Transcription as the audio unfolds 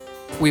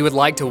We would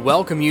like to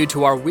welcome you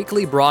to our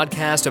weekly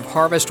broadcast of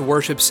Harvest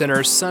Worship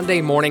Center's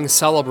Sunday morning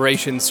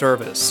celebration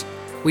service.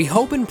 We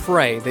hope and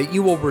pray that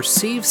you will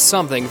receive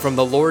something from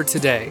the Lord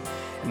today,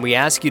 and we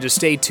ask you to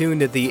stay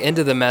tuned at the end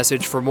of the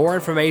message for more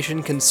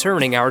information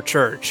concerning our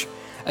church.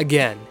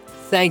 Again,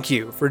 thank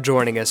you for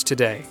joining us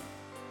today.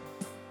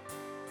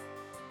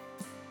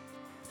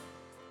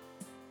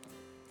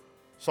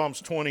 Psalms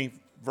 20,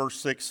 verse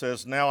 6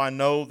 says, "Now I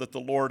know that the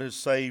Lord has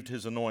saved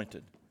his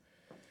anointed.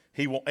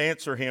 He will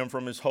answer him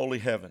from his holy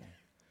heaven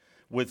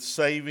with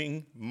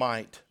saving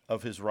might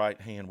of his right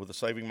hand, with the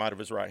saving might of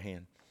his right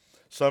hand.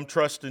 Some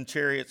trust in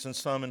chariots and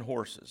some in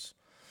horses,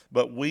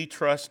 but we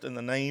trust in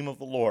the name of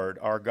the Lord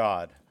our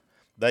God.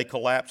 They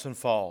collapse and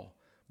fall,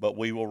 but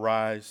we will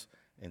rise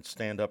and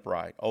stand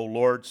upright. O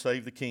Lord,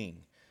 save the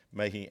King.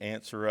 May he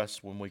answer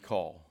us when we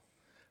call.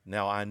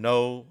 Now I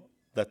know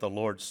that the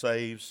Lord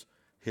saves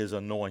his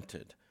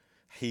anointed.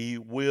 He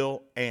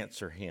will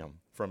answer him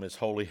from his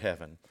holy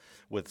heaven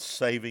with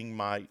saving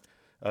might,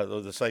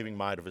 the saving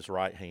might of his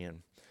right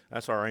hand."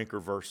 That's our anchor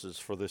verses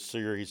for this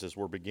series as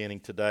we're beginning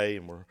today,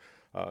 and we're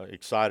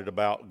excited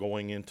about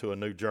going into a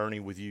new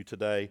journey with you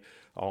today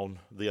on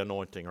the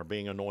anointing, or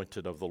being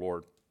anointed of the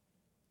Lord.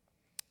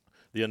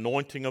 The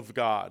anointing of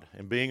God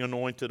and being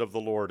anointed of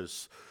the Lord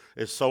is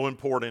so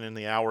important in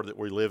the hour that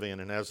we live in.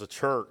 And as a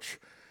church,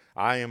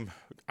 I'm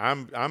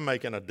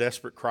making a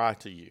desperate cry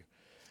to you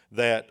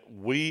that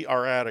we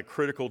are at a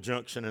critical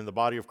junction in the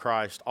body of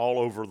Christ all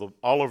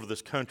over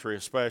this country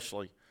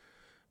especially.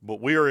 But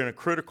we are in a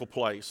critical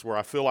place where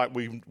I feel like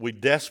we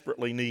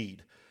desperately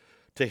need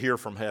to hear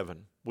from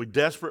heaven. We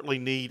desperately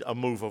need a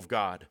move of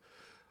God.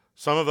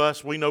 Some of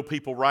us, we know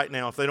people right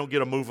now, if they don't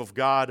get a move of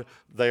God,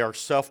 they are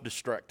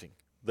self-destructing.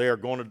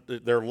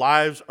 Their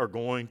lives are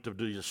going to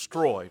be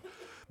destroyed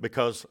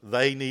because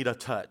they need a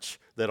touch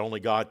that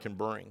only God can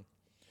bring.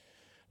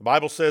 The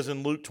Bible says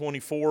in Luke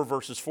 24,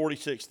 verses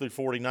 46 through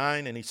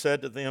 49, "And he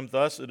said to them,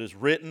 Thus it is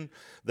written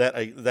that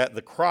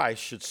the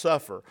Christ should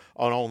suffer,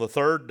 and on the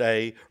third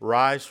day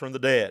rise from the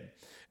dead.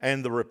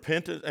 And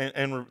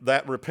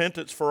that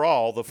repentance for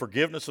all, the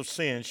forgiveness of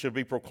sins, should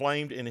be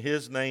proclaimed in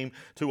his name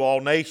to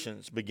all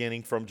nations,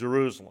 beginning from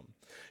Jerusalem.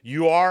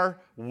 You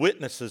are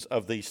witnesses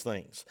of these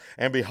things.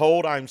 And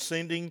behold, I am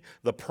sending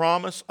the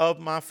promise of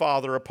my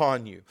Father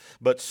upon you.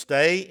 But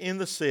stay in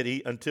the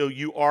city until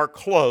you are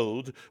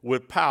clothed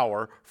with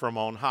power from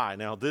on high."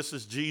 Now, this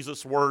is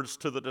Jesus' words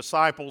to the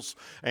disciples,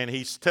 and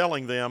he's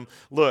telling them,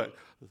 look,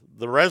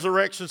 the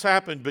resurrection's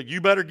happened, but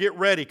you better get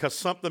ready because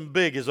something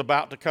big is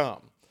about to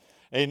come.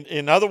 And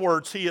in other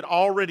words, he had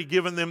already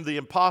given them the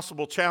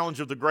impossible challenge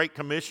of the Great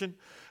Commission.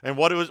 And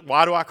why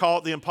do I call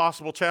it the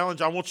impossible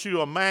challenge? I want you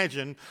to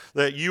imagine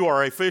that you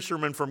are a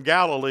fisherman from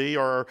Galilee,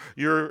 or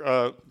you're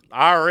an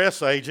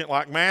IRS agent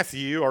like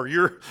Matthew, or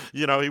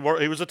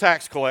he was a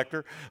tax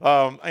collector,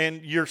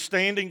 and you're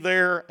standing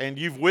there and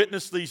you've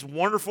witnessed these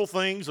wonderful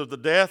things of the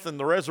death and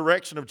the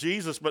resurrection of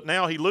Jesus, but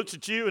now he looks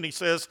at you and he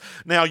says,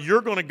 now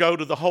you're going to go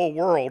to the whole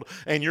world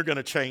and you're going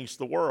to change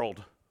the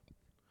world.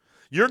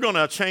 You're going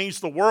to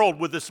change the world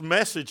with this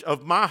message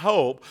of my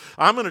hope.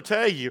 I'm going to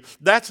tell you,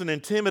 that's an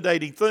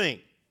intimidating thing.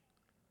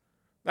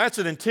 That's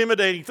an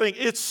intimidating thing.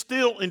 It's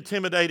still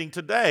intimidating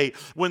today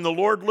when the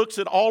Lord looks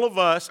at all of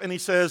us and he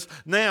says,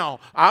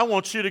 now, I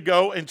want you to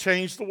go and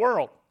change the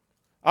world.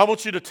 I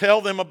want you to tell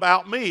them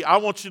about me. I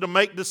want you to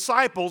make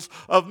disciples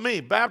of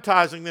me,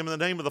 baptizing them in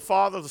the name of the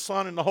Father, the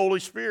Son, and the Holy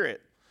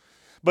Spirit.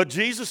 But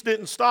Jesus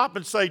didn't stop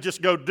and say,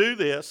 just go do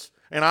this,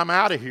 and I'm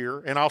out of here,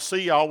 and I'll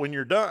see y'all when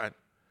you're done.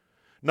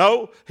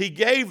 No, he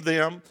gave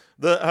them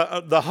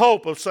the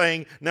hope of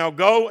saying, now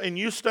go and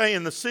you stay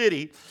in the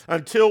city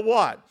until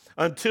what?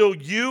 Until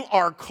you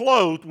are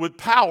clothed with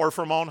power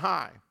from on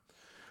high.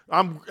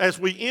 As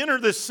we enter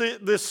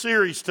this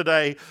series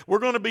today, we're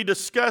going to be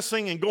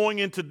discussing and going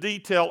into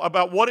detail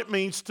about what it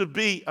means to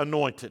be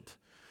anointed.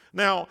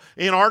 Now,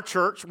 in our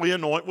church, we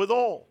anoint with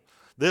oil.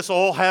 This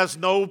oil has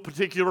no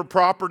particular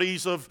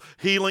properties of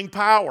healing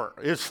power.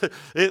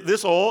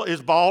 This oil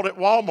is bought at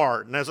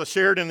Walmart. And as I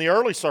shared in the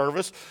early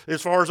service,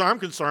 as far as I'm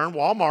concerned,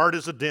 Walmart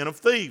is a den of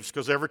thieves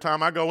because every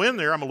time I go in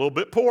there, I'm a little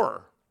bit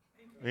poorer.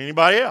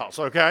 Anybody else,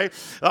 okay?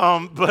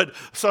 But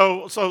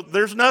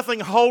there's nothing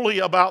holy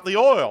about the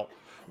oil.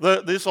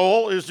 This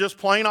oil is just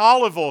plain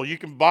olive oil. You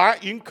can buy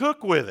it, you can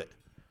cook with it.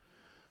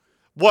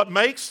 What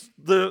makes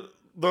the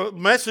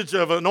message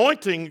of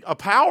anointing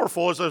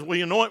powerful as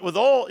we anoint with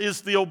oil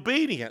is the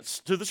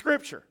obedience to the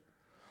Scripture.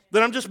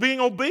 That I'm just being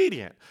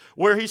obedient.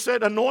 Where he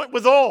said, anoint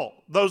with oil.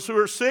 Those who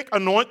are sick,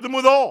 anoint them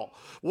with oil.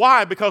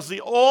 Why? Because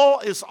the oil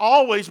has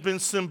always been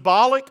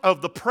symbolic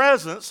of the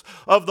presence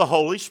of the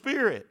Holy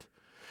Spirit.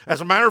 As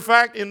a matter of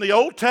fact, in the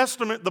Old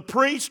Testament, the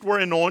priests were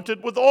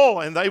anointed with oil,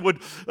 and they would,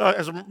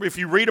 if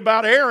you read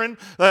about Aaron,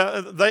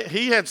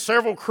 he had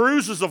several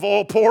cruises of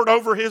oil poured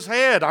over his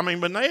head. I mean,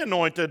 when they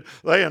anointed,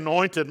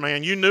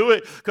 man. You knew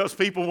it because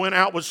people went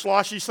out with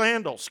sloshy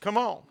sandals. Come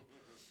on.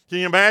 Can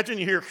you imagine?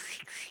 You hear,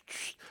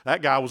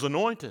 that guy was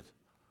anointed.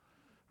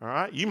 All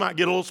right? You might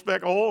get a little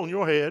speck of oil on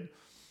your head,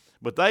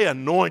 But they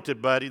anointed,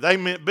 buddy. They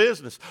meant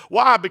business.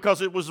 Why?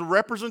 Because it was a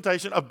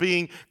representation of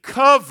being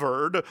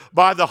covered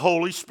by the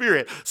Holy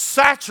Spirit,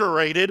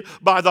 saturated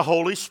by the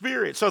Holy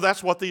Spirit. So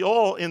that's what the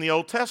oil in the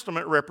Old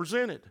Testament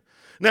represented.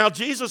 Now,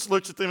 Jesus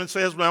looks at them and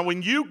says, now,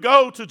 when you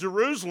go to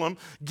Jerusalem,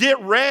 get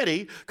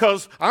ready,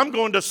 because I'm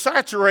going to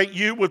saturate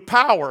you with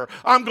power.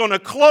 I'm going to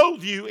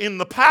clothe you in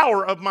the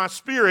power of my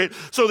Spirit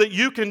so that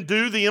you can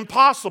do the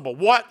impossible.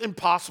 What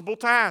impossible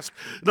task?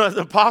 The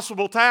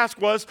impossible task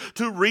was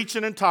to reach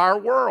an entire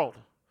world.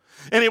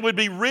 And it would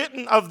be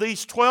written of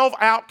these 12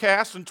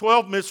 outcasts and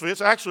 12 misfits,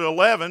 actually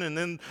 11, and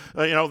then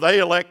they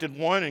elected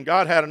one, and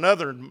God had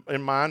another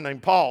in mind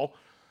named Paul.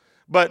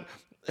 But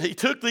he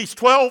took these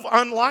 12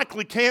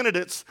 unlikely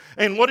candidates,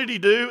 and what did he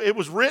do? It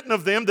was written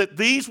of them that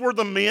these were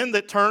the men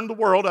that turned the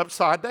world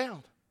upside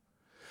down.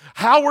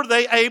 How were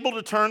they able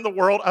to turn the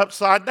world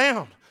upside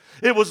down?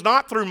 It was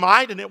not through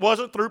might and it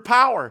wasn't through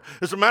power.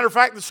 As a matter of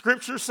fact, the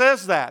Scripture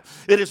says that.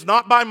 It is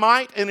not by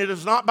might and it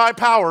is not by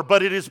power,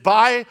 but it is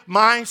by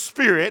my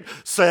Spirit,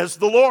 says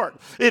the Lord.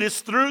 It is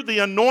through the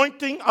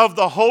anointing of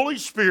the Holy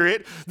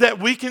Spirit that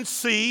we can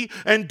see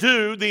and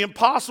do the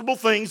impossible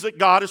things that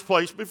God has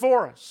placed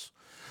before us.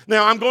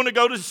 Now, I'm going to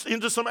go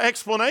into some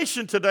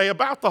explanation today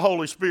about the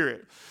Holy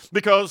Spirit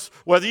because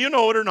whether you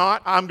know it or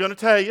not, I'm going to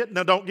tell you.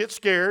 Now, don't get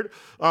scared.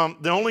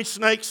 The only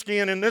snake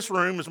skin in this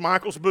room is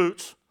Michael's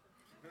boots.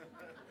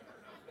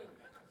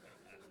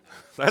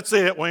 That's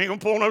it. We ain't going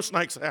to pull no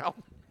snakes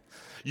out.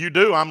 You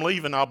do, I'm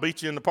leaving. I'll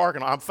beat you in the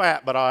parking lot. I'm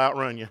fat, but I'll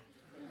outrun you.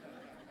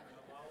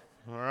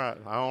 All right.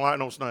 I don't like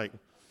no snake.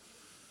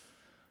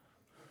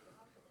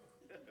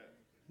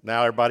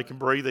 Now everybody can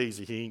breathe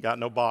easy. He ain't got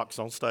no box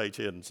on stage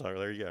hidden, so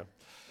there you go.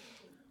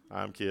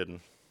 I'm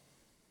kidding.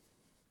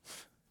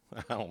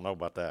 I don't know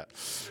about that.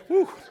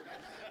 Whew.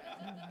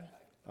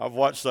 I've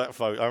watched that,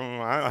 folks.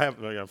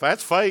 If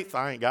that's faith,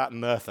 I ain't got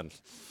nothing.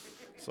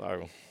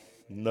 So,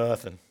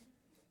 nothing.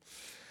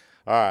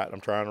 All right,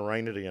 I'm trying to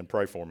rein it in.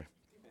 Pray for me.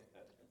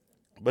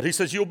 But he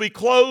says, you'll be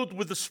clothed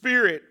with the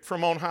Spirit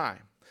from on high.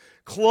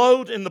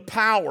 Clothed in the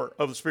power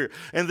of the Spirit.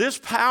 And this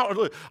power,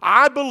 look,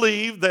 I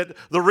believe that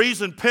the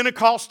reason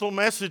Pentecostal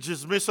message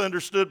is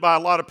misunderstood by a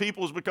lot of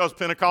people is because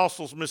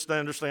Pentecostals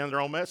misunderstand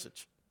their own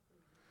message.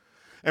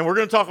 And we're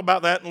going to talk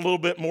about that in a little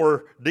bit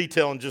more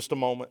detail in just a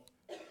moment.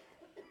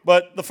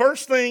 But the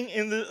first thing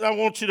I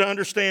want you to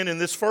understand in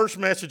this first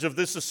message of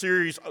this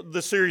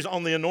series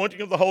on the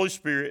anointing of the Holy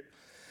Spirit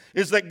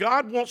is that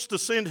God wants to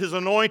send His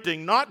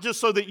anointing not just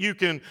so that you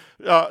can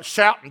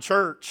shout in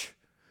church,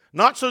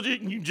 not so that you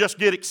can just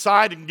get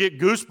excited and get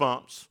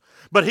goosebumps,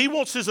 but He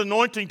wants His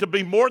anointing to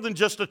be more than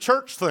just a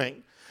church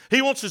thing.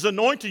 He wants His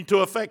anointing to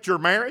affect your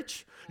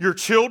marriage, your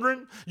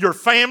children, your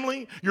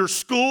family, your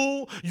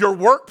school, your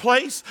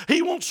workplace.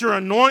 He wants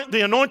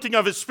the anointing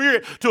of His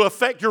Spirit to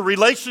affect your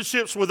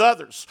relationships with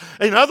others.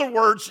 In other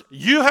words,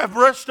 you have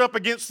brushed up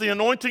against the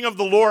anointing of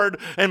the Lord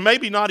and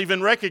maybe not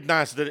even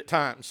recognized it at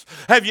times.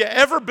 Have you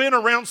ever been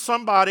around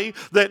somebody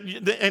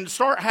and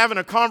start having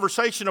a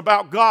conversation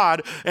about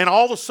God and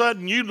all of a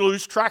sudden you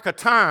lose track of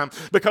time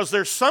because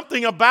there's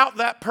something about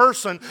that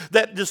person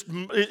that just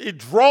it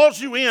draws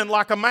you in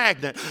like a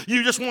magnet.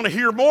 You just want to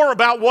hear more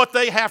about what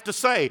they have to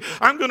say.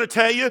 I'm going to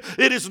tell you,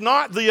 it is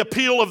not the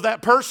appeal of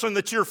that person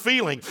that you're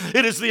feeling.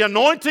 It is the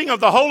anointing of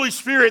the Holy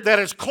Spirit that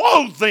has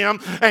clothed them,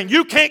 and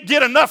you can't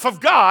get enough of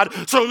God,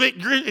 so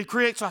it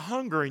creates a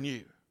hunger in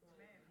you.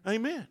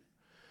 Amen.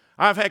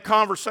 I've had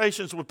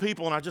conversations with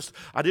people, and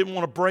I didn't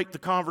want to break the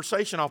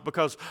conversation off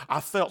because I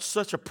felt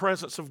such a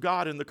presence of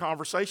God in the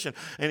conversation,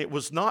 and it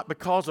was not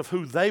because of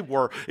who they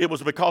were. It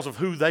was because of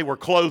who they were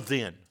clothed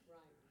in.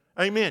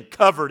 Amen.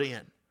 Covered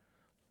in.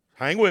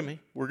 Hang with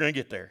me. We're going to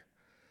get there.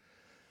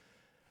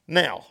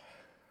 Now,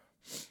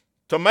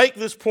 to make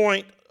this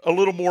point a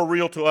little more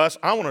real to us,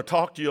 I want to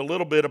talk to you a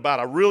little bit about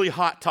a really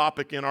hot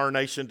topic in our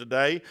nation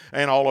today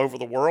and all over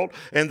the world,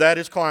 and that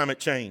is climate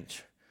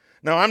change.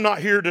 Now, I'm not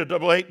here to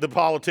debate the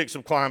politics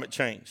of climate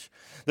change.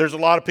 There's a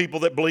lot of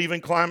people that believe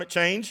in climate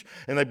change,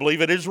 and they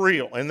believe it is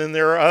real. And then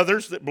there are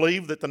others that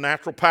believe that the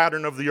natural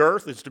pattern of the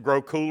earth is to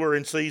grow cooler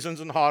in seasons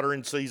and hotter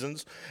in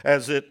seasons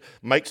as it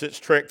makes its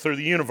trek through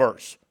the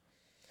universe.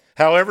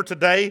 However,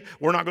 today,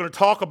 we're not going to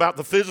talk about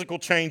the physical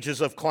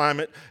changes of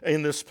climate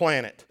in this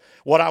planet.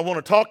 What I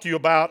want to talk to you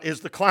about is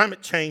the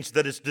climate change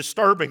that is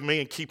disturbing me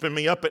and keeping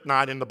me up at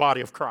night in the body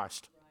of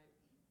Christ.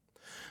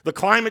 The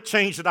climate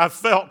change that I've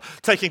felt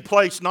taking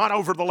place not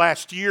over the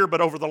last year,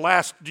 but over the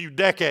last few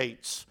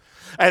decades.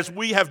 As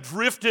we have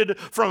drifted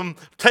from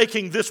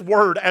taking this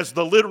word as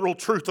the literal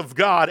truth of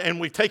God, and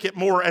we take it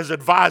more as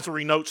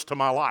advisory notes to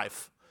my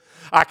life.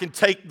 I can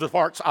take the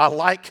parts I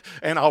like,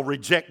 and I'll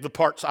reject the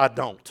parts I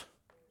don't.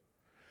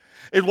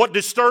 And what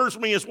disturbs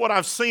me is what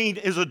I've seen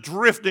is a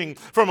drifting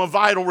from a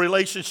vital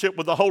relationship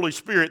with the Holy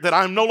Spirit, that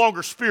I'm no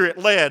longer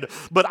Spirit-led,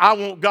 but I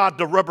want God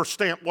to rubber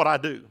stamp what I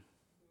do.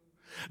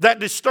 That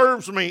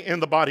disturbs me in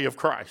the body of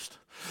Christ.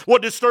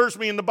 What disturbs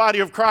me in the body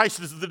of Christ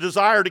is the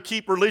desire to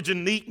keep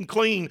religion neat and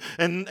clean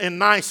and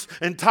nice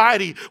and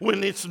tidy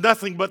when it's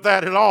nothing but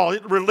that at all.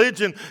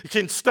 Religion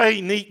can stay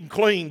neat and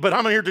clean. But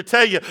I'm here to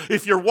tell you,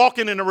 if you're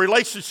walking in a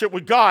relationship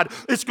with God,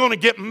 it's going to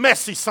get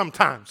messy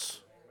sometimes.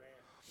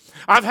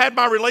 I've had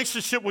my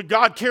relationship with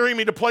God carry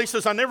me to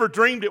places I never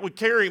dreamed it would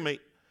carry me.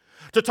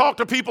 To talk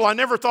to people I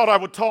never thought I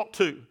would talk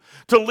to.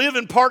 To live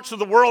in parts of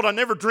the world I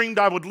never dreamed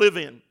I would live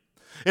in.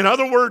 In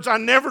other words, I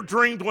never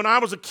dreamed when I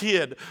was a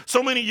kid,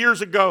 so many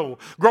years ago,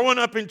 growing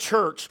up in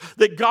church,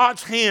 that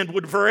God's hand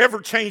would forever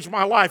change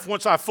my life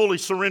once I fully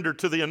surrendered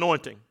to the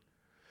anointing.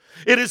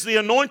 It is the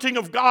anointing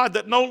of God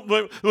that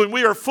when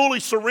we are fully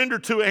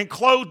surrendered to and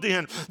clothed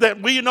in,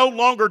 that we no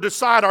longer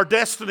decide our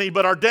destiny,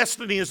 but our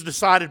destiny is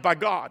decided by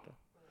God.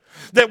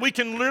 That we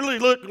can literally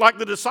look like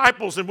the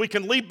disciples and we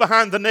can leave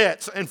behind the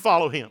nets and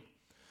follow Him.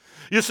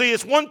 You see,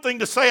 it's one thing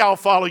to say, I'll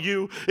follow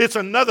you. It's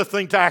another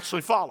thing to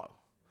actually follow.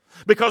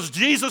 Because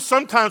Jesus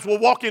sometimes will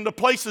walk into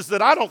places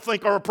that I don't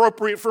think are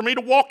appropriate for me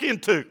to walk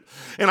into.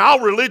 And I'll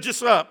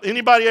religious up.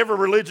 Anybody ever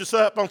religious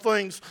up on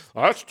things?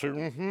 Oh, that's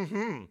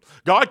too,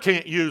 God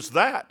can't use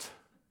that.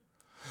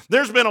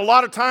 There's been a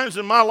lot of times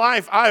in my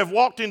life I have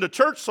walked into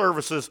church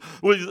services,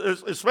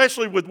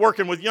 especially with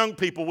working with young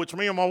people, which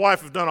me and my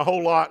wife have done a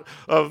whole lot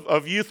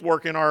of youth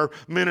work in our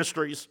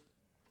ministries.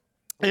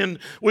 And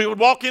we would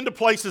walk into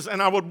places and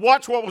I would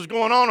watch what was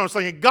going on. I was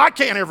thinking, God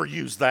can't ever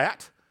use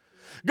that.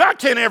 God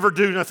can't ever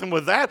do nothing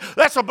with that.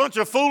 That's a bunch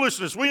of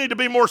foolishness. We need to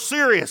be more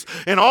serious.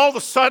 And all of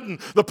a sudden,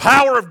 the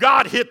power of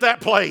God hit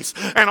that place.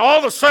 And all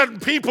of a sudden,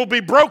 people be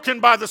broken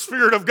by the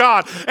Spirit of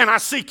God. And I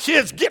see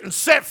kids getting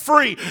set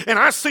free. And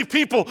I see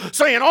people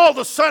saying, all of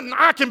a sudden,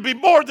 I can be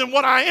more than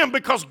what I am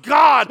because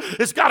God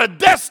has got a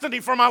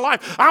destiny for my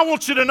life. I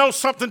want you to know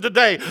something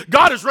today.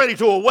 God is ready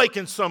to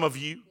awaken some of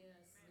you.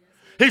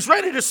 He's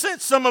ready to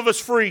set some of us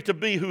free to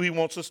be who He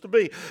wants us to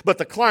be. But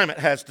the climate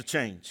has to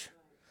change.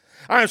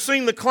 I have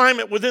seen the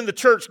climate within the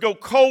church go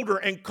colder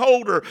and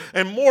colder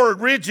and more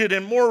rigid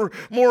and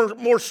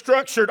more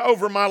structured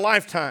over my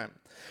lifetime.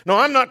 Now,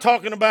 I'm not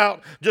talking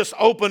about just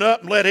open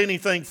up and let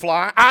anything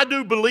fly. I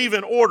do believe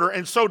in order,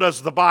 and so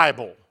does the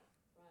Bible.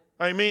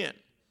 Amen.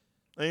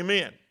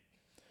 Amen.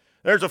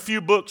 There's a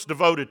few books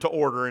devoted to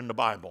order in the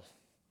Bible.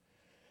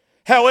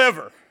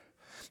 However,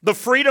 the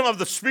freedom of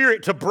the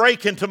Spirit to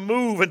break and to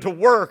move and to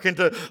work and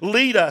to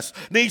lead us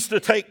needs to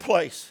take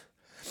place.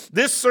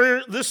 This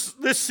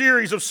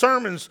series of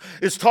sermons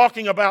is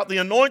talking about the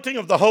anointing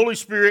of the Holy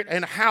Spirit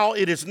and how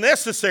it is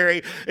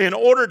necessary in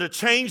order to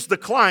change the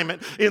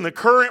climate in the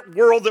current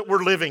world that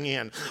we're living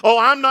in. Oh,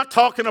 I'm not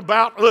talking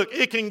about, look,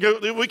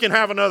 we can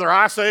have another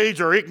ice age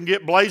or it can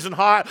get blazing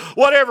hot.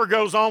 Whatever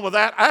goes on with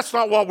that, that's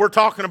not what we're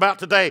talking about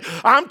today.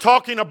 I'm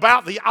talking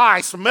about the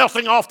ice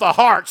melting off the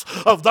hearts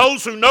of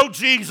those who know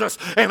Jesus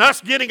and us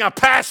getting a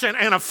passion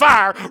and a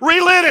fire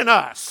relit in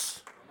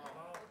us.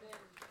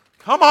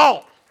 Come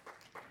on.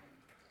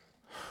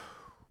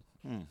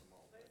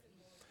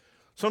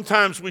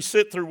 Sometimes we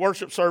sit through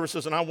worship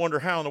services and I wonder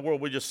how in the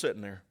world we're just sitting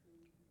there.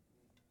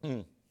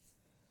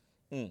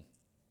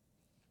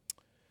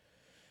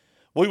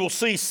 We will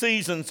see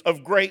seasons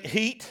of great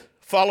heat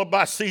followed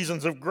by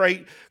seasons of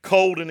great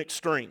cold and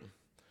extreme.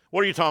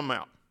 What are you talking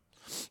about?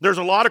 There's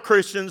a lot of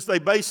Christians, they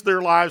base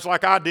their lives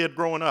like I did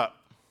growing up.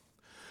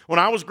 When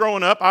I was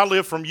growing up, I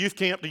lived from youth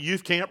camp to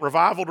youth camp,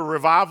 revival to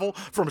revival,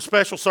 from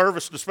special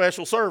service to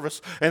special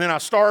service, and then I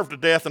starved to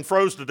death and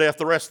froze to death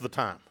the rest of the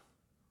time.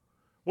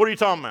 What are you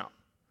talking about?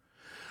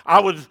 I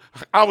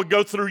would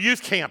go through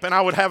youth camp and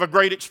I would have a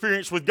great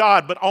experience with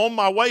God, but on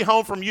my way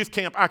home from youth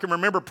camp, I can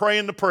remember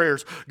praying the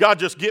prayers, God,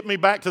 just get me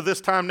back to this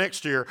time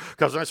next year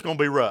because that's going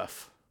to be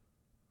rough.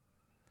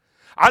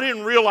 I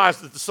didn't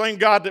realize that the same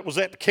God that was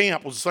at the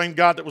camp was the same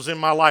God that was in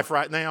my life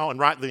right now and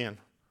right then.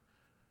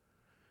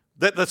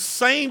 That the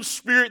same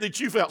Spirit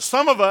that you felt.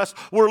 Some of us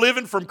were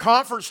living from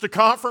conference to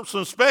conference,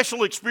 from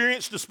special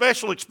experience to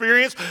special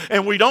experience,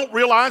 and we don't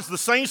realize the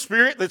same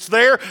Spirit that's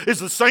there is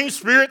the same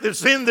Spirit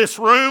that's in this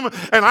room.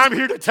 And I'm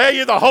here to tell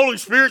you the Holy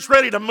Spirit's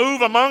ready to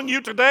move among you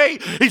today.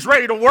 He's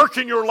ready to work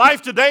in your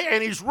life today,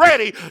 and He's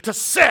ready to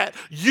set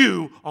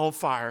you on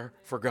fire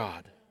for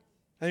God.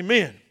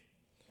 Amen.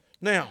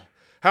 Now,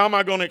 how am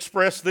I going to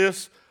express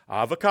this?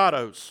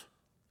 Avocados.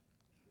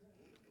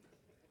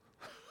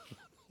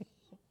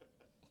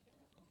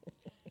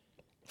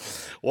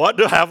 What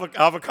do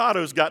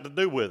avocados got to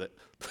do with it?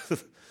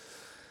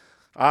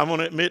 I'm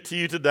going to admit to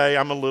you today,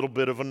 I'm a little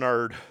bit of a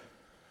nerd.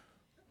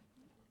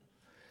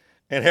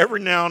 And every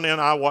now and then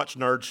I watch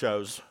nerd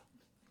shows.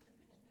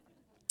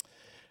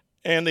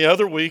 And the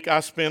other week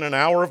I spent an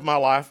hour of my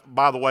life,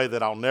 by the way,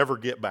 that I'll never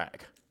get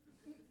back,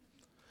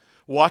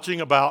 watching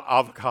about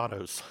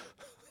avocados.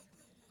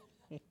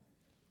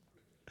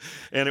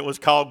 And it was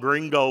called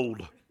Green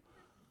Gold.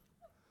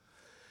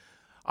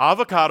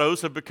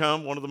 Avocados have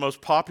become one of the most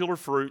popular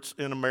fruits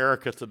in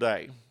America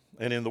today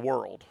and in the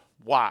world.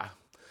 Why?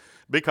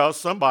 Because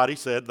somebody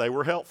said they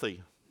were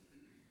healthy.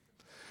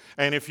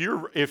 And if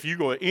you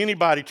go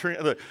anybody,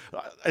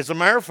 as a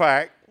matter of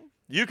fact,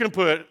 you can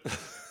put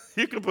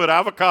You can put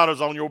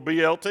avocados on your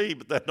BLT,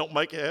 but that don't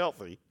make it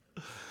healthy.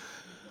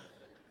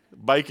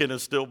 Bacon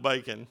is still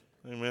bacon.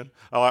 Amen.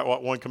 I like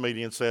what one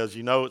comedian says,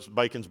 you know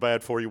bacon's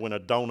bad for you when a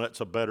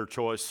donut's a better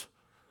choice.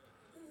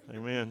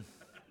 Amen.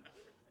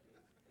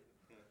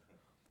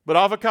 But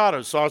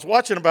avocados. So I was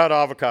watching about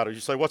avocados.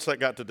 You say, what's that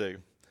got to do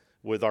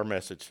with our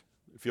message?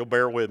 If you'll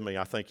bear with me,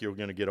 I think you're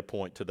going to get a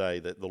point today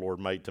that the Lord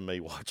made to me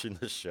watching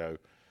this show.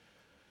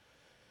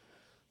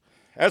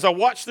 As I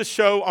watched the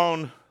show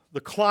on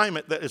the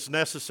climate that is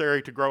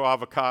necessary to grow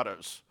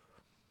avocados,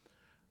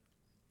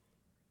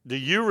 do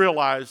you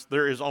realize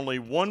there is only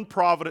one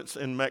province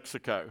in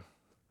Mexico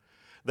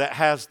that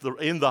has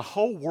in the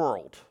whole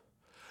world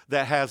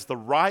that has the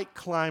right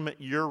climate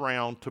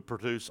year-round to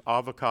produce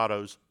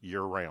avocados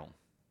year-round?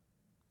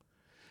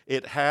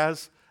 It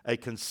has a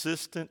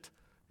consistent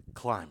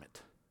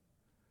climate.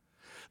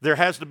 There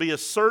has to be a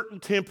certain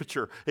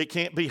temperature. It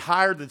can't be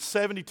higher than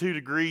 72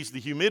 degrees. The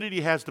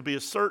humidity has to be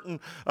a certain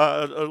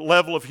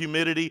level of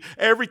humidity.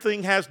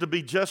 Everything has to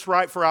be just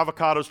right for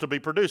avocados to be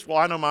produced. Well,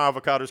 I know my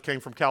avocados came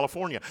from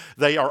California.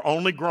 They are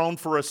only grown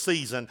for a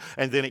season,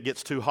 and then it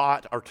gets too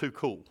hot or too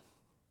cool.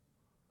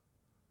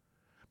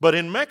 But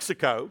in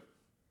Mexico,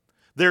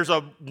 there's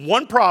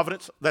one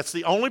province that's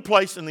the only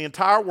place in the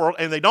entire world,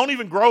 and they don't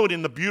even grow it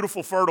in the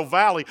beautiful fertile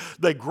valley.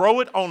 They grow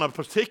it on a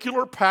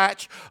particular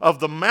patch of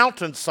the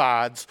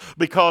mountainsides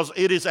because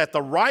it is at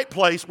the right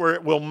place where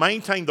it will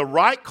maintain the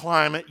right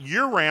climate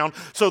year-round,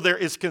 so there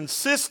is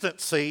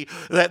consistency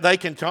that they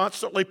can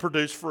constantly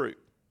produce fruit.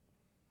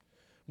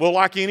 Well,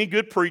 like any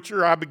good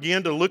preacher, I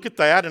began to look at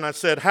that, and I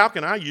said, how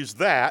can I use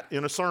that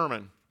in a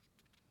sermon?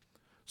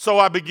 So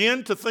I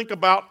began to think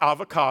about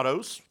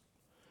avocados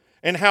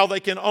and how they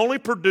can only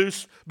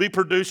be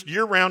produced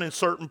year-round in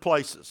certain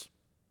places,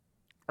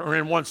 or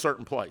in one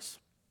certain place.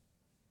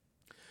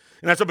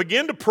 And as I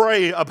began to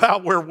pray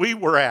about where we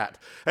were at,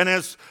 and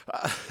as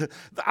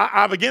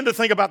I began to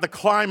think about the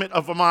climate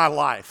of my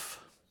life,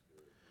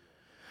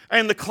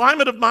 and the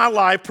climate of my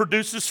life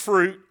produces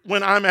fruit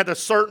when I'm at a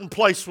certain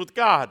place with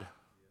God,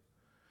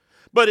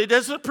 but it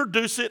doesn't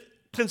produce it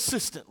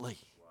consistently.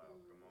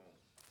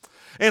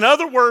 In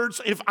other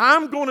words, if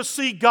I'm going to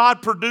see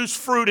God produce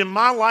fruit in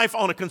my life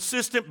on a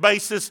consistent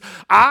basis,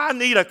 I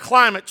need a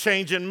climate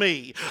change in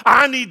me.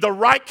 I need the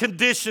right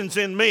conditions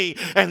in me.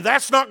 And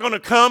that's not going to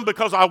come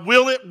because I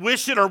will it,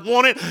 wish it, or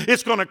want it.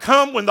 It's going to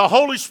come when the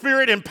Holy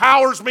Spirit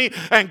empowers me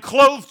and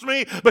clothes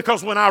me.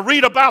 Because when I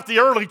read about the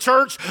early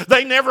church,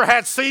 they never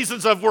had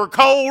seasons of we're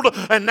cold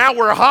and now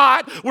we're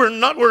hot, we're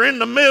in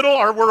the middle,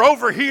 or we're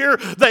over here.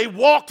 They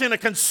walked in a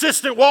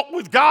consistent walk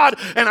with God,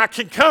 and I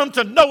can come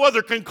to no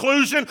other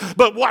conclusion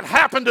but what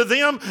happened to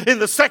them in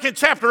the 2nd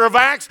chapter of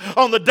Acts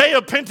on the day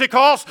of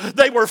Pentecost.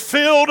 They were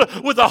filled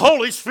with the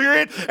Holy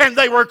Spirit, and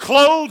they were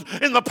clothed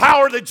in the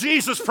power that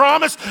Jesus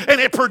promised,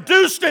 and it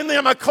produced in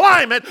them a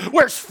climate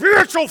where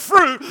spiritual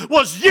fruit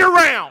was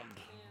year-round.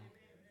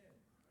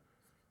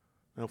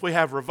 And if we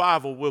have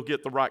revival, we'll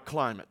get the right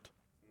climate.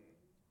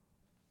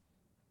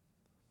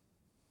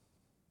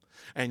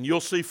 And you'll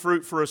see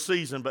fruit for a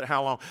season, but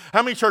how long?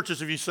 How many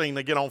churches have you seen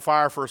that get on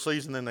fire for a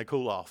season, then they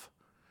cool off?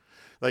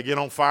 They get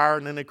on fire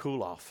and then they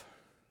cool off.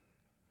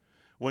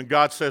 When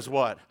God says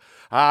what?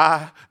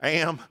 I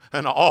am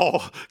an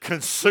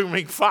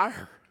all-consuming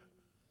fire.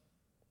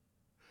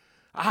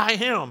 I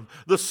am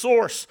the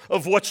source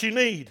of what you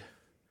need.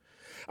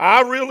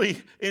 I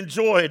really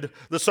enjoyed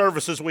the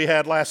services we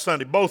had last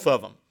Sunday, both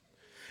of them.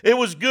 It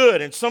was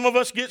good, and some of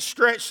us get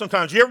stretched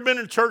sometimes. You ever been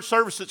in a church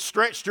service that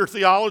stretched your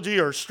theology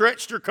or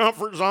stretched your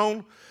comfort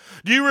zone?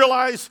 Do you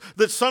realize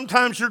that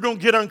sometimes you're going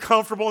to get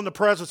uncomfortable in the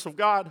presence of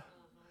God?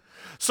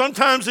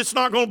 Sometimes it's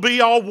not going to be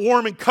all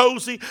warm and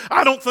cozy.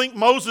 I don't think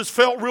Moses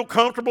felt real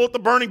comfortable at the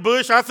burning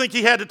bush. I think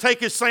he had to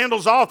take his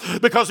sandals off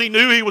because he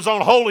knew he was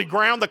on holy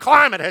ground. The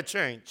climate had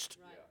changed.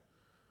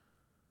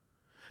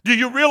 Do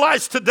you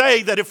realize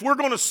today that if we're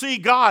going to see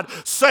God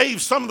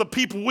save some of the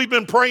people we've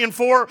been praying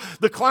for,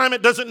 the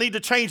climate doesn't need to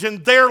change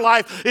in their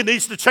life, it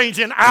needs to change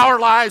in our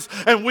lives,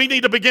 and we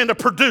need to begin to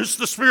produce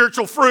the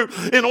spiritual fruit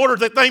in order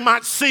that they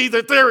might see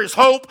that there is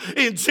hope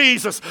in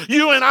Jesus.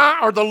 You and I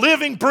are the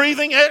living,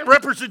 breathing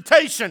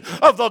representation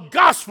of the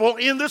gospel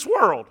in this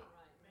world.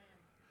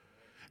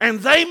 And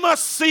they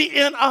must see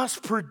in us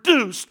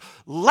produced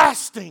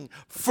lasting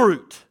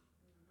fruit.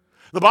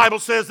 The Bible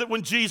says that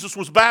when Jesus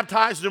was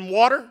baptized in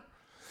water,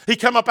 he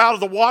came up out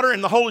of the water,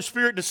 and the Holy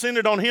Spirit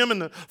descended on him in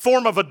the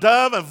form of a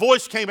dove. A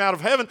voice came out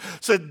of heaven,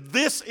 said,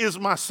 "This is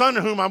my Son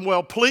in whom I'm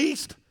well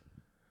pleased."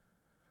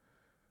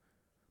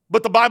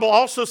 But the Bible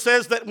also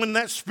says that when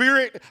that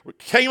Spirit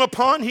came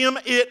upon him,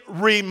 it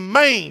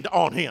remained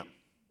on him.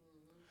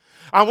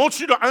 I want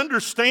you to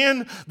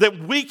understand that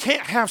we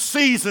can't have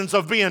seasons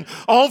of being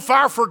on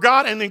fire for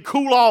God and then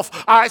cool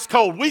off ice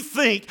cold. We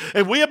think,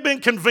 and we have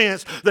been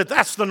convinced that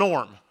that's the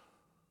norm.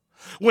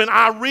 When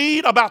I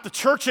read about the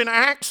church in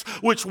Acts,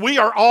 which we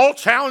are all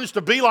challenged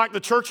to be like the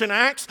church in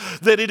Acts,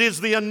 that it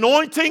is the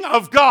anointing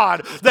of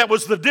God that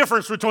was the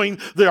difference between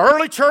the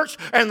early church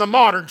and the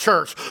modern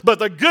church. But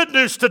the good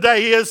news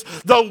today is,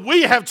 though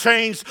we have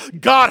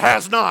changed, God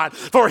has not.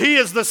 For He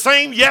is the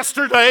same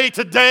yesterday,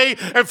 today,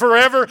 and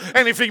forever.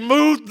 And if He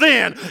moved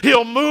then,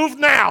 He'll move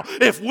now.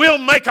 If we'll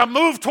make a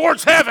move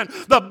towards heaven,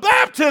 the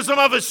baptism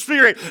of His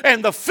Spirit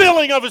and the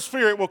filling of His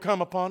Spirit will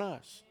come upon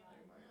us.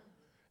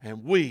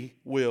 And we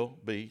will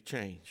be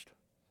changed.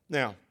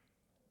 Now,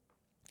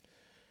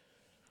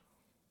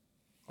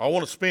 I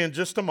want to spend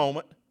just a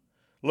moment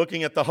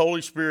looking at the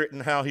Holy Spirit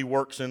and how He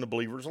works in the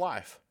believer's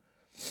life.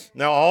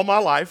 Now, all my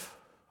life,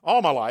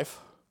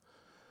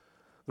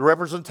 the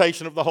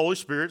representation of the Holy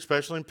Spirit,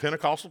 especially in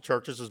Pentecostal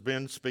churches, has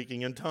been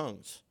speaking in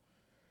tongues.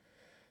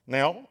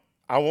 Now,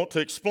 I want to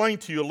explain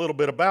to you a little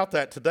bit about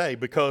that today,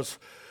 because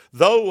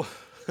though...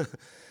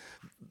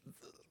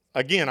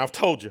 Again, I've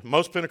told you,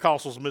 most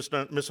Pentecostals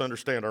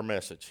misunderstand our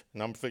message,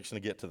 and I'm fixing to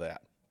get to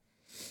that.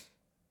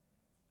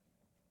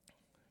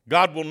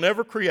 God will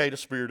never create a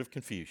spirit of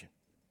confusion.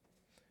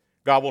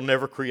 God will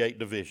never create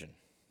division.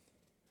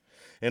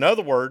 In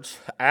other words,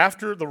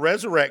 after the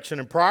resurrection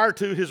and prior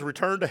to His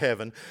return to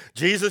heaven,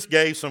 Jesus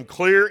gave some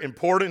clear,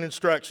 important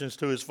instructions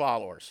to His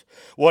followers.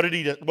 What did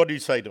He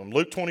say to them?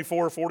 Luke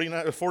 24,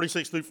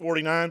 46 through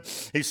 49,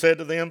 He said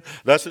to them,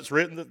 "Thus it's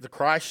written that the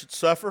Christ should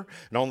suffer,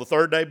 and on the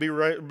third day be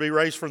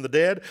raised from the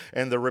dead,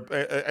 and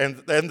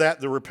that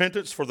the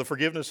repentance for the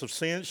forgiveness of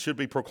sins should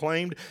be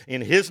proclaimed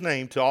in His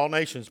name to all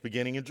nations,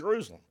 beginning in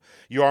Jerusalem.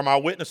 You are my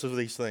witnesses of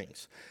these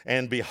things.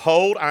 And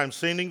behold, I am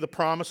sending the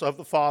promise of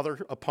the Father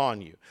upon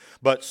you.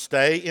 But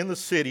stay in the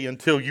city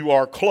until you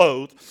are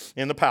clothed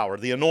in the power,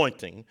 the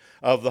anointing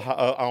of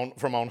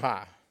from on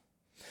high."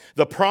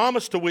 The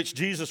promise to which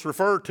Jesus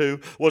referred to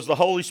was the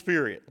Holy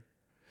Spirit.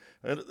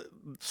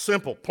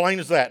 Simple, plain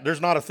as that. There's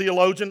not a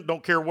theologian,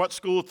 don't care what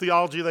school of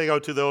theology they go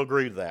to, they'll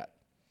agree to that.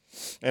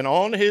 And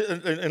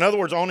in other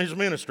words, on His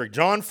ministry,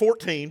 John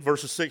 14,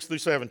 verses 6 through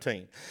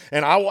 17.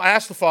 "And I will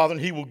ask the Father,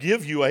 and He will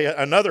give you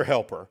another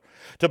helper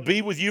to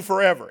be with you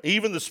forever,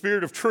 even the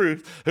Spirit of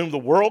truth, whom the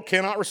world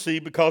cannot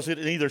receive, because it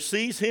neither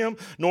sees Him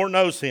nor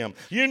knows Him.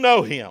 You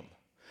know Him,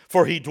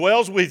 for He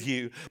dwells with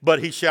you, but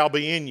He shall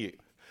be in you."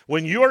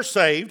 When you are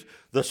saved,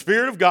 the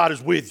Spirit of God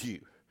is with you.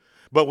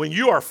 But when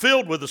you are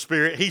filled with the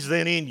Spirit, He's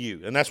then in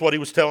you. And that's what He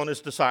was telling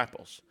His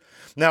disciples.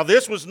 Now,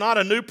 this was not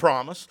a new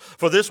promise,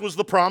 for this was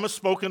the promise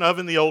spoken of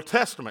in the Old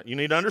Testament. You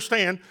need to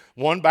understand,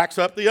 one backs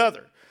up the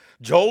other.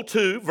 Joel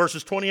 2,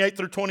 verses 28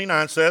 through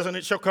 29 says, "And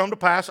it shall come to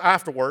pass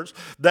afterwards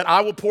that I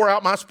will pour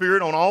out my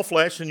Spirit on all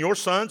flesh, and your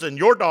sons and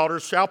your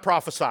daughters shall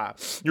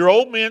prophesy. Your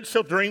old men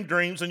shall dream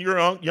dreams, and your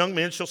young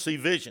men shall see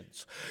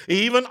visions.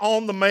 Even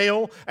on the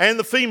male and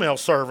the female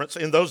servants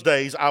in those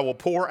days I will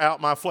pour out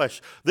my flesh."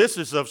 This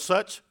is of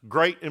such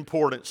great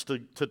importance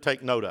to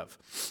take note of.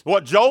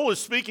 What Joel is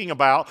speaking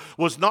about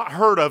was not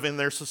heard of in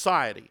their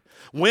society.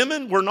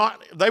 Women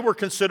they were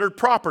considered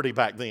property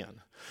back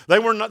then.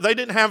 They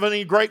didn't have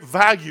any great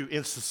value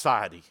in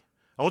society.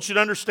 I want you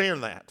to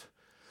understand that.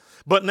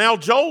 But now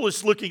Joel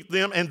is looking at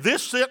them, and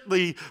this set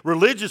the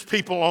religious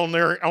people on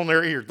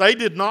their ears. They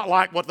did not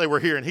like what they were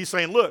hearing. He's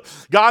saying, look,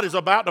 God is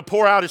about to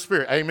pour out His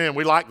Spirit. Amen.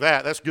 We like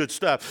that. That's good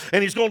stuff.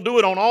 And He's going to do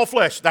it on all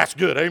flesh. That's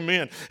good.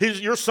 Amen.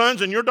 Your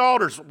sons and your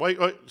daughters. Wait,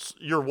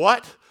 your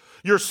what?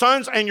 Your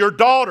sons and your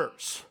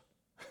daughters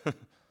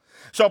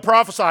shall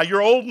prophesy.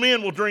 Your old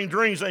men will dream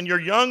dreams, and your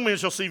young men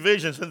shall see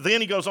visions. And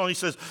then he goes on, he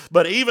says,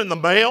 "But even the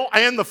male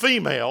and the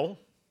female,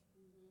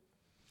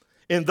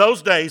 in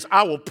those days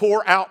I will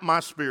pour out my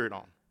Spirit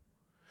on."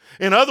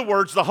 In other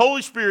words, the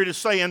Holy Spirit is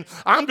saying,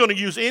 I'm going to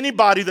use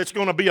anybody that's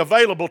going to be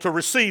available to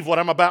receive what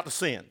I'm about to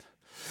send.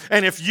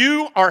 And if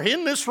you are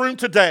in this room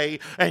today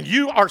and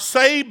you are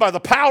saved by the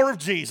power of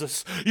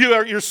Jesus,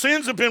 your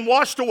sins have been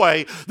washed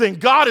away, then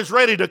God is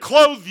ready to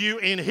clothe you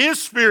in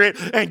His Spirit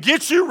and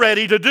get you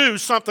ready to do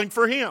something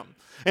for Him.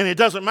 And it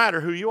doesn't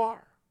matter who you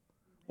are.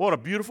 What a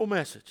beautiful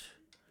message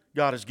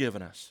God has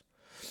given us.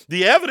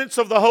 The evidence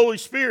of the Holy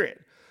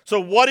Spirit. So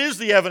what is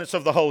the evidence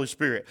of the Holy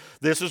Spirit?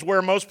 This is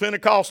where most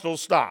Pentecostals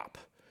stop.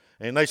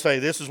 And they say,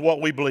 this is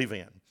what we believe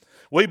in.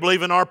 We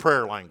believe in our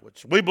prayer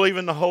language. We believe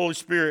in the Holy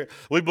Spirit.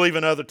 We believe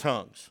in other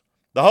tongues.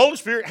 The Holy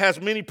Spirit has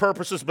many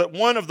purposes, but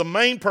one of the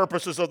main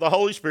purposes of the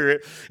Holy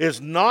Spirit is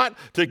not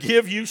to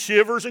give you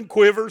shivers and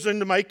quivers and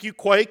to make you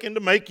quake and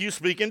to make you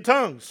speak in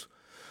tongues.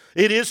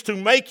 It is to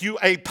make you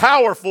a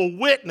powerful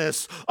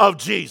witness of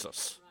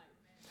Jesus.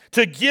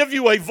 To give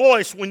you a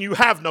voice when you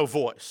have no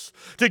voice.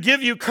 To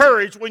give you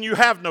courage when you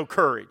have no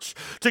courage.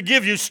 To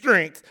give you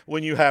strength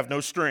when you have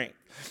no strength.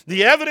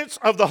 The evidence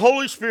of the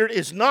Holy Spirit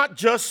is not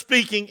just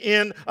speaking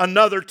in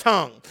another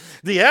tongue.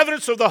 The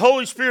evidence of the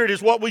Holy Spirit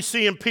is what we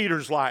see in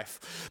Peter's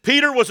life.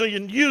 Peter was an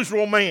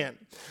unusual man.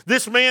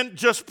 This man,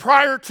 just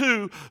prior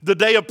to the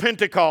day of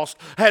Pentecost,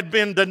 had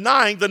been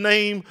denying the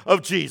name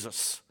of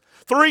Jesus.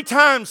 3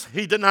 times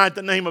he denied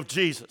the name of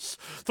Jesus.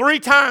 3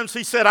 times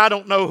he said, I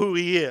don't know who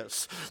he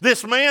is.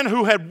 This man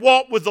who had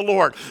walked with the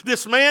Lord,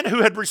 this man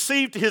who had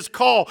received his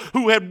call,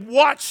 who had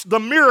watched the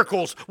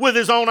miracles with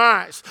his own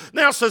eyes,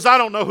 now says, I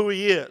don't know who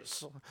he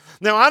is.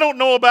 Now, I don't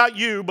know about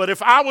you, but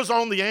if I was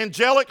on the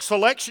angelic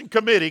selection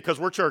committee, because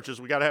we're churches,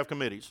 we got to have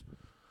committees.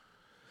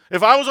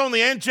 If I was on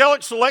the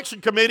angelic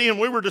selection committee and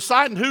we were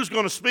deciding who's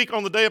going to speak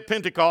on the day of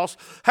Pentecost,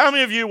 how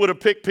many of you would have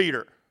picked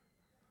Peter?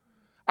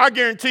 I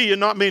guarantee you,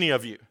 not many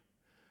of you.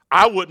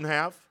 I wouldn't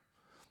have.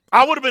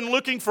 I would have been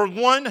looking for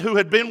one who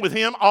had been with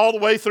him all the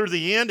way through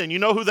the end, and you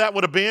know who that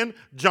would have been?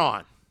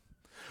 John.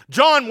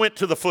 John went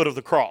to the foot of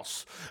the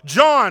cross.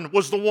 John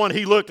was the one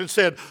he looked and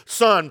said,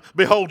 son,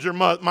 behold your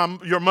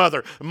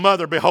mother.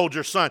 Mother, behold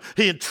your son.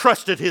 He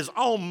entrusted his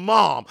own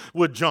mom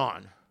with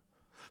John.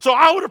 So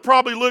I would have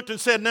probably looked and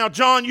said, now,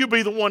 John, you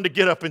be the one to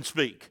get up and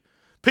speak.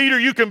 Peter,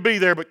 you can be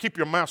there, but keep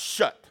your mouth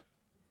shut.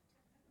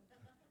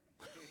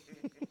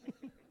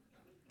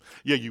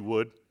 Yeah, you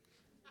would.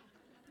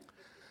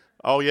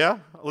 Oh, yeah?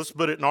 Let's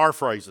put it in our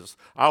phrases.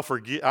 I'll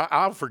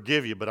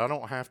forgive you, but I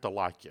don't have to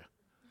like you.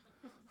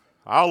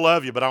 I'll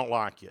love you, but I don't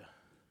like you.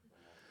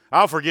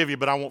 I'll forgive you,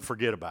 but I won't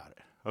forget about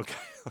it.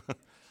 Okay?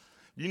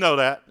 You know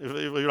that.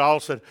 If we all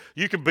said,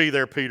 you can be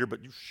there, Peter,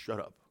 but you shut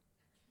up.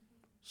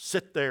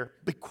 Sit there,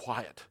 be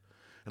quiet,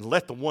 and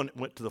let the one that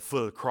went to the foot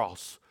of the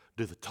cross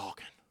do the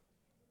talking.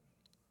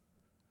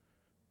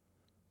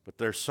 But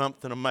there's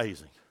something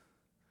amazing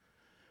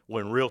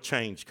when real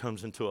change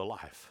comes into a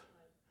life.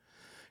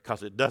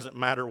 Because it doesn't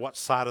matter what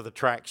side of the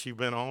tracks you've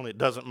been on. It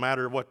doesn't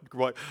matter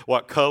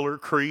what color,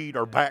 creed,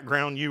 or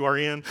background you are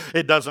in.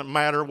 It doesn't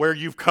matter where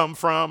you've come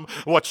from,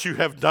 what you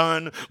have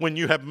done when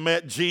you have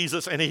met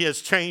Jesus and He has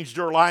changed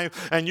your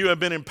life and you have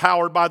been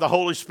empowered by the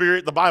Holy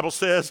Spirit. The Bible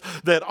says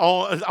that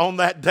on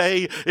that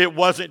day, it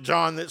wasn't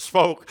John that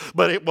spoke,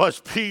 but it was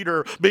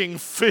Peter being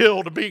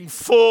filled, being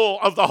full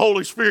of the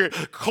Holy Spirit,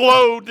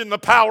 clothed in the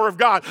power of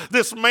God.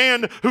 This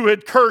man who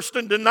had cursed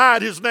and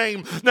denied His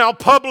name now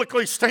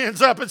publicly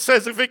stands up and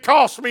says, if it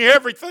costs me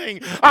everything,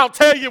 I'll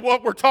tell you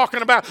what we're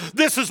talking about.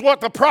 This is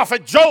what the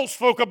prophet Joel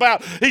spoke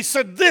about. He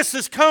said, this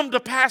has come to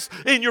pass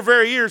in your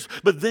very ears.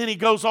 But then he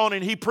goes on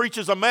and he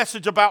preaches a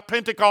message about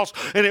Pentecost,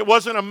 and it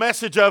wasn't a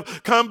message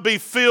of come be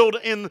filled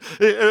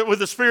with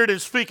the Spirit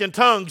and speak in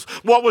tongues.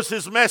 What was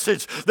his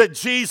message? That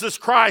Jesus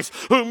Christ,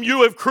 whom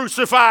you have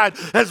crucified,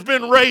 has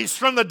been raised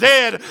from the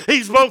dead.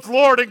 He's both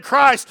Lord and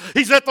Christ.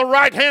 He's at the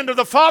right hand of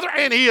the Father,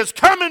 and He is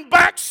coming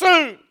back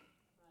soon.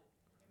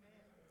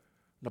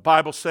 The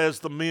Bible says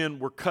the men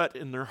were cut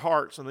in their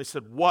hearts and they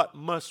said, what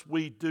must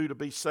we do to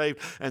be saved?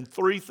 And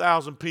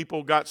 3,000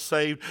 people got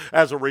saved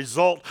as a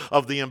result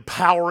of the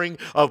empowering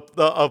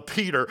of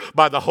Peter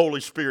by the Holy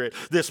Spirit.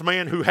 This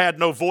man who had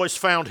no voice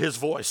found his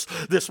voice.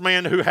 This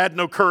man who had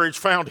no courage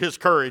found his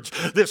courage.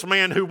 This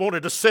man who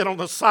wanted to sit on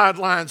the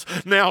sidelines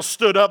now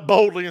stood up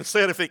boldly and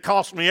said, if it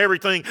costs me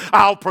everything,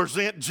 I'll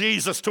present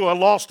Jesus to a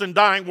lost and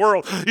dying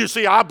world. You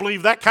see, I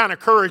believe that kind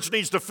of courage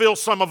needs to fill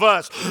some of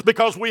us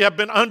because we have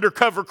been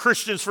undercover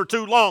Christians for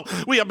too long.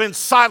 We have been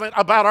silent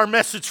about our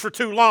message for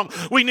too long.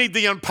 We need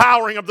the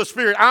empowering of the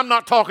Spirit. I'm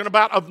not talking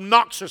about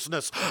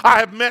obnoxiousness. I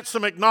have met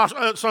some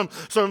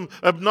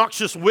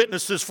obnoxious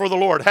witnesses for the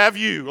Lord. Have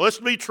you? Let's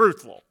be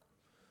truthful.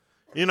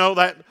 You know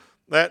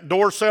that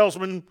door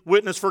salesman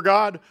witness for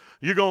God?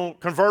 You're going to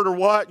convert or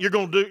what? You're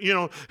going to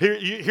do,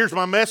 here's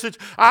my message.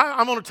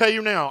 I'm going to tell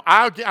you now,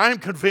 I am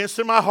convinced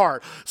in my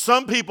heart,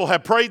 some people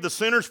have prayed the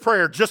sinner's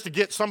prayer just to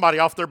get somebody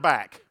off their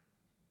back.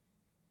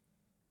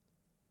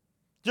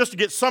 Just to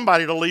get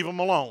somebody to leave them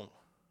alone.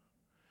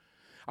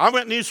 I've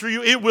got news for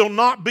you. It will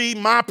not be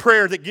my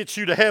prayer that gets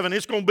you to heaven.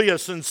 It's going to be a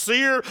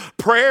sincere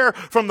prayer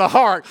from the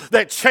heart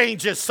that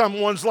changes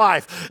someone's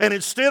life. And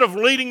instead of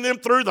leading them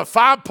through the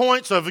 5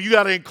 points of you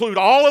got to include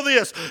all of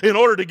this in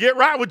order to get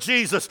right with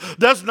Jesus,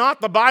 does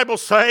not the Bible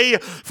say,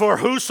 for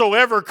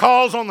whosoever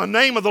calls on the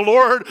name of the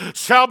Lord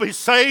shall be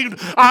saved?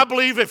 I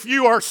believe if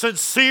you are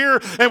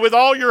sincere and with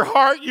all your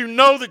heart you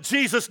know that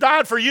Jesus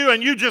died for you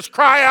and you just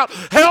cry out,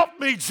 help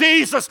me,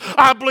 Jesus,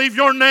 I believe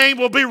your name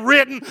will be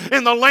written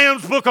in the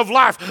Lamb's Book of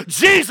Life.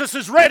 Jesus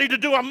is ready to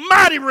do a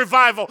mighty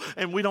revival,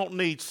 and we don't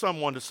need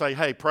someone to say,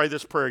 hey, pray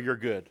this prayer, you're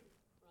good.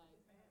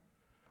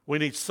 We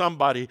need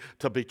somebody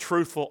to be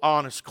truthful,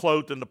 honest,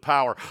 clothed in the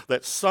power,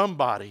 that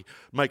somebody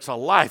makes a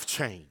life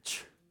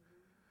change.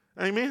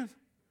 Amen?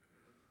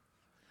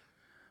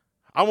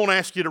 I won't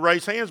ask you to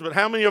raise hands, but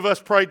how many of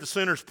us prayed the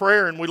sinner's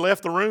prayer and we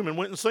left the room and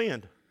went and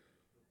sinned?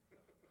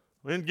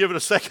 We didn't give it a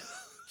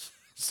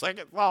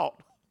second thought.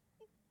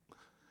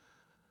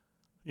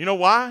 You know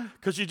why?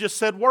 Because you just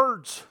said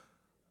words.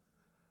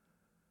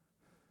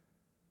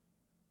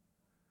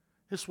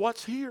 It's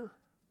what's here.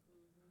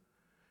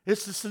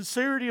 It's the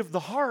sincerity of the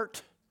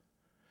heart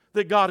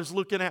that God is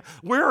looking at.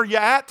 Where are you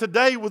at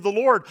today with the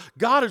Lord?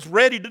 God is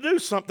ready to do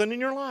something in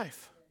your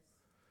life.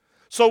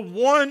 So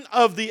one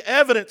of the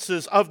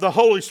evidences of the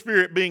Holy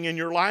Spirit being in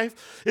your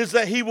life is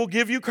that He will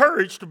give you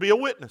courage to be a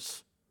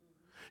witness.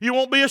 You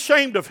won't be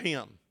ashamed of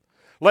Him.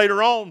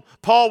 Later on,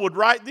 Paul would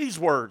write these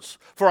words,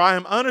 "For I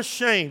am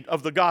unashamed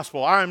of the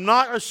gospel." I am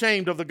not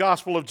ashamed of the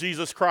gospel of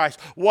Jesus Christ.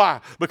 Why?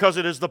 Because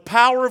it is the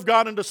power of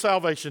God unto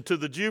salvation, to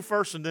the Jew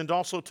first and then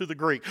also to the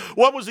Greek.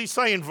 What was he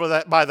saying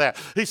by that?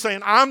 He's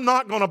saying, I'm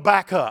not going to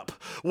back up.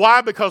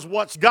 Why? Because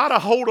what's got a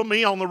hold of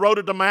me on the road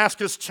to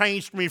Damascus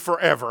changed me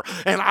forever.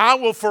 And I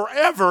will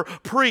forever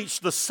preach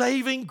the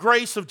saving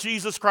grace of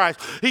Jesus Christ.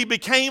 He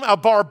became a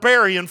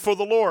barbarian for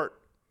the Lord.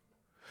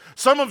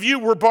 Some of you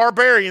were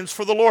barbarians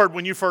for the Lord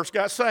when you first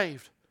got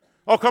saved.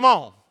 Oh, come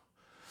on.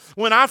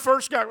 When I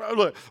first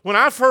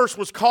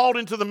was called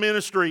into the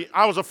ministry,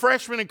 I was a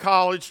freshman in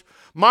college.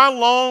 My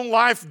long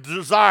life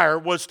desire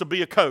was to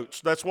be a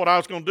coach. That's what I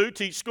was going to do,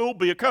 teach school,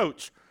 be a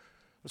coach.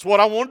 That's what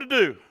I wanted to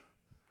do.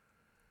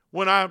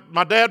 When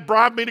my dad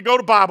bribed me to go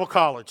to Bible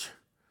college,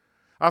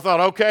 I thought,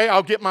 okay,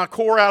 I'll get my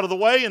core out of the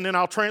way and then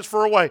I'll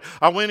transfer away.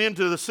 I went in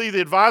to see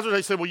the advisor.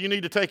 They said, well, you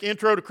need to take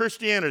Intro to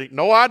Christianity.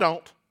 No, I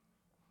don't.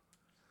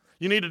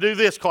 You need to do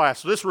this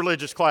class, this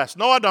religious class.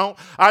 No, I don't.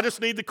 I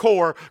just need the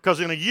core because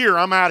in a year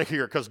I'm out of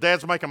here because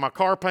Dad's making my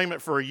car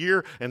payment for a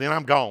year and then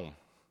I'm gone.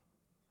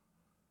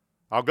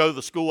 I'll go to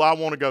the school I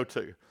want to go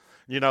to.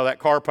 You know, that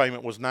car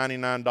payment was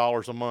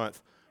 $99 a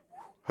month.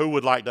 Who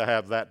would like to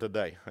have that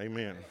today?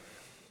 Amen.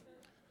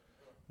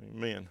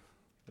 Amen.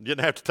 You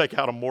didn't have to take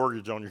out a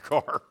mortgage on your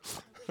car.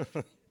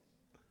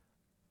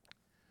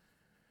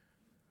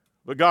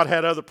 But God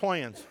had other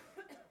plans.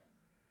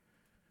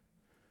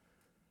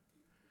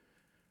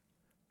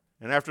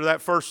 And after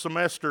that first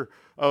semester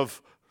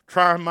of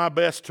trying my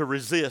best to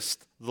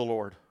resist the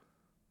Lord,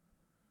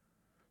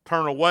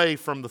 turn away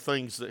from the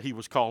things that He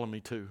was calling me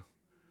to,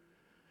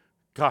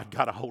 God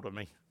got a hold of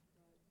me.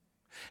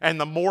 And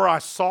the more I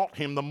sought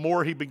Him, the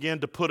more He began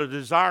to put a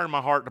desire in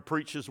my heart to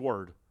preach His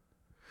word.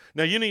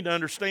 Now you need to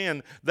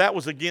understand that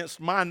was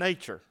against my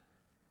nature.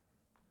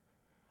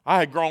 I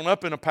had grown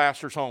up in a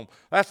pastor's home.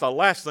 That's the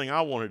last thing I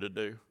wanted to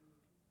do.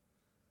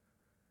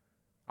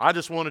 I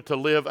just wanted to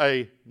live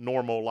a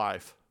normal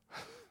life.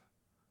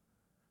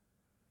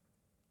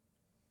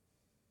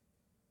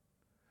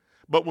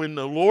 But when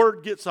the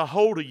Lord gets a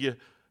hold of you,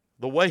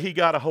 the way He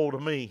got a hold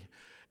of me,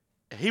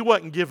 He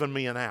wasn't giving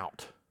me an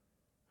out.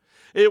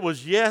 It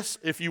was yes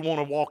if you want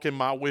to walk in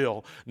my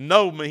will.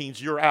 No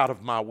means you're out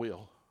of my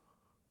will.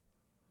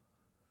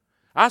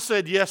 I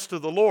said yes to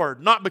the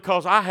Lord, not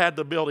because I had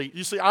the ability.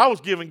 You see, I was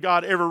giving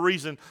God every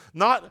reason.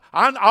 I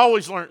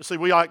always learned, see,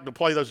 we like to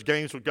play those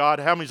games with God.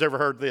 How many's ever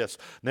heard this?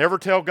 Never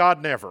tell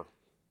God never,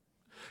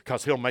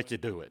 because He'll make you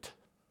do it.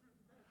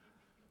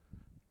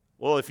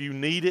 Well, if you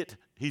need it,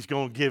 He's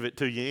going to give it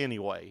to you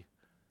anyway.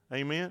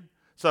 Amen?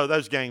 So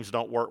those games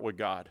don't work with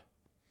God.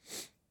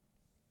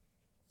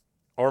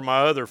 Or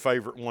my other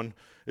favorite one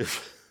is,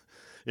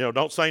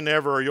 don't say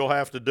never or you'll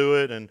have to do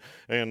it.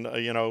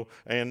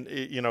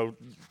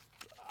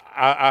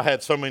 I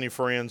had so many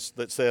friends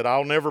that said,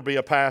 I'll never be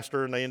a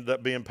pastor, and they ended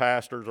up being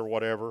pastors or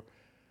whatever.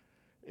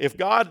 If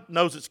God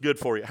knows it's good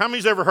for you. How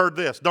many's ever heard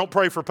this? Don't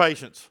pray for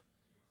patience.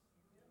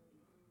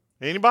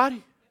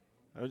 Anybody?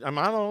 Am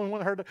I the only one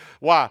that heard that?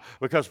 Why?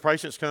 Because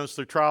patience comes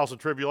through trials and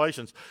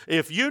tribulations.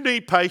 If you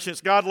need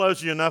patience, God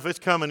loves you enough, it's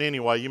coming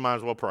anyway. You might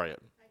as well pray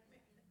it.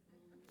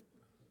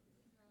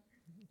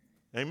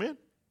 Amen?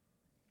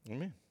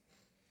 Amen.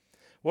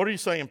 What are you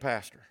saying,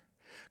 Pastor?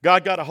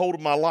 God got a hold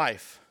of my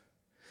life,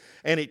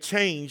 and it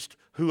changed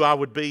who I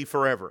would be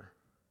forever.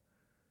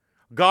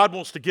 God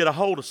wants to get a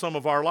hold of some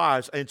of our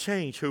lives and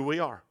change who we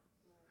are.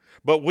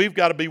 But we've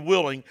got to be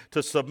willing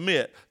to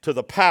submit to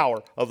the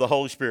power of the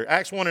Holy Spirit.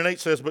 Acts 1:8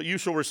 says, but you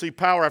shall receive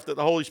power after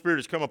the Holy Spirit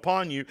has come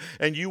upon you,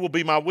 and you will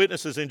be my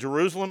witnesses in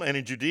Jerusalem and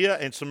in Judea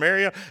and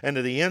Samaria and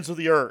to the ends of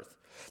the earth.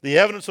 The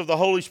evidence of the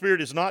Holy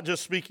Spirit is not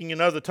just speaking in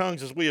other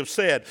tongues, as we have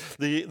said.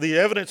 The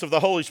evidence of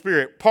the Holy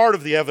Spirit, part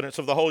of the evidence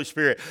of the Holy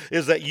Spirit,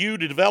 is that you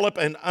develop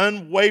an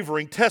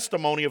unwavering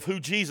testimony of who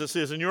Jesus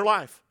is in your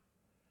life.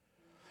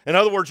 In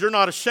other words, you're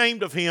not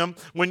ashamed of Him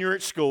when you're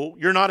at school.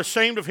 You're not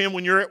ashamed of Him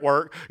when you're at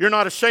work. You're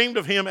not ashamed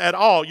of Him at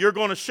all. You're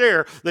going to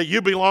share that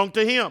you belong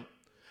to Him.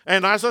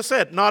 And as I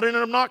said, not in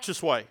an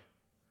obnoxious way.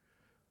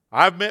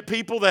 I've met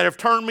people that have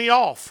turned me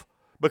off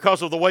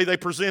because of the way they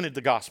presented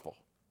the gospel.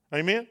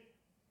 Amen?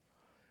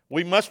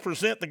 We must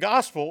present the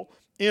gospel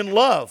in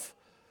love.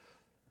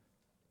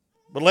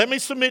 But let me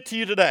submit to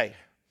you today.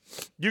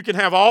 You can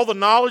have all the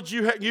knowledge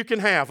you can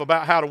have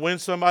about how to win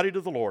somebody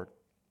to the Lord.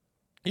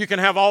 You can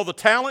have all the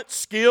talent,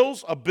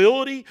 skills,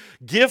 ability,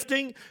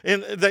 gifting,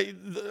 and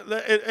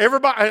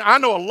everybody. I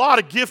know a lot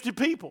of gifted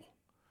people,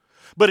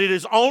 but it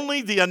is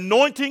only the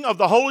anointing of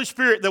the Holy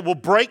Spirit that will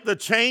break the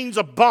chains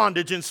of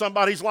bondage in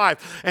somebody's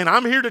life. And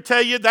I'm here to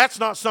tell you that's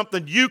not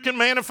something you can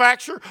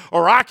manufacture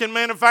or I can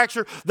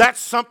manufacture.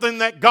 That's something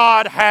that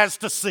God has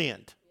to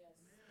send.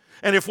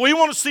 And if we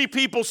want to see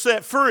people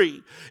set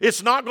free,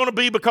 it's not going to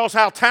be because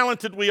how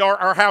talented we are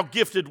or how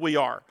gifted we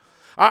are.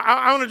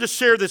 I want to just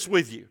share this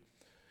with you.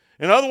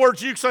 In other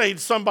words, you say to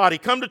somebody,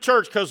 come to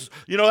church because,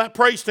 that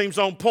praise team's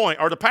on point,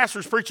 or the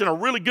pastor's preaching a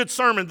really good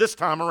sermon this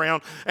time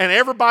around, and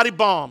everybody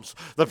bombs.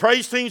 The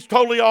praise team's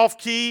totally off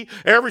key.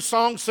 Every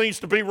song seems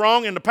to be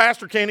wrong, and the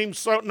pastor can't even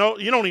know.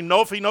 You don't even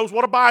know if he knows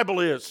what a Bible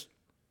is.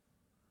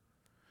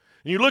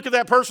 And you look at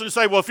that person and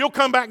say, well, if you'll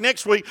come back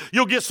next week,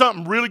 you'll get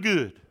something really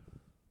good,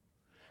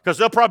 because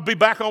they'll probably be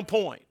back on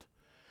point.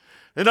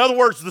 In other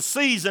words, the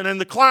season and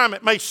the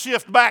climate may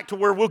shift back to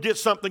where we'll get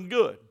something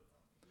good.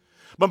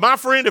 But my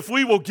friend, if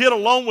we will get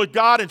alone with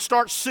God and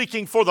start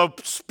seeking for the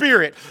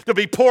Spirit to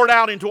be poured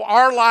out into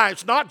our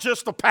lives, not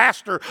just the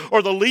pastor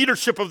or the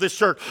leadership of this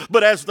church,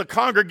 but as the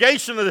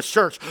congregation of this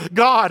church,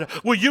 God,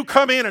 will you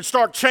come in and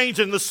start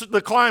changing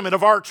the climate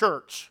of our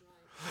church?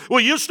 Will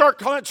you start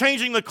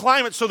changing the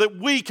climate so that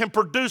we can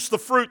produce the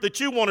fruit that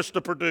you want us to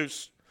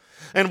produce?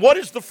 And what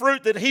is the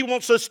fruit that He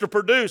wants us to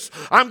produce?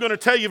 I'm going to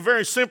tell you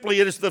very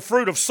simply, it is the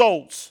fruit of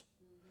souls.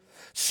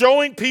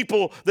 Showing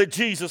people that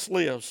Jesus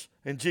lives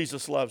and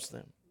Jesus loves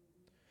them.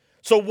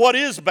 So what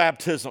is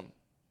baptism?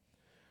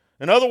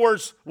 In other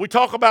words, we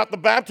talk about the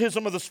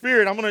baptism of the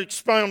Spirit. I'm going to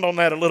expound on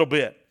that a little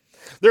bit.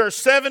 There are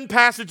 7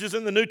 passages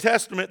in the New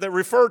Testament that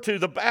refer to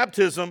the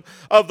baptism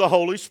of the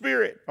Holy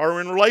Spirit, or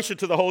in relation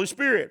to the Holy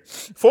Spirit.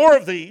 4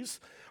 of these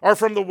are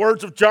from the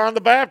words of John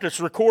the Baptist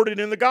recorded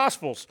in the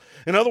Gospels.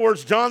 In other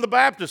words, John the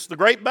Baptist, the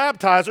great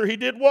baptizer, he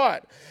did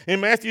what?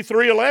 In Matthew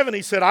 3:11,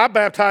 he said, I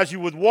baptize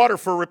you with water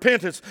for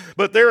repentance,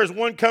 but there is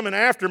one coming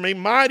after me,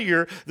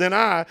 mightier than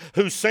I,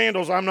 whose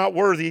sandals I'm not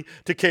worthy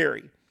to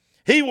carry.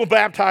 He will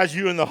baptize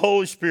you in the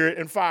Holy Spirit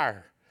and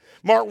fire.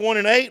 Mark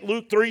 1:8,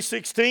 Luke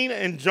 3:16,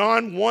 and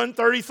John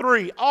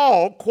 1:33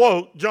 all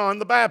quote John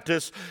the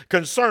Baptist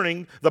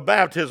concerning the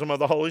baptism of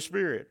the Holy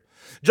Spirit.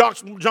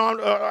 Acts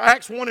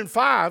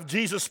 1:5,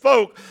 Jesus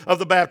spoke of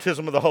the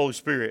baptism of the Holy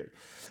Spirit.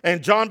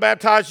 And John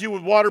baptized you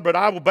with water, but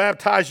I will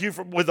baptize you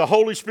with the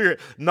Holy Spirit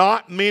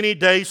not many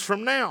days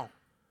from now.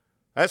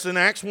 That's in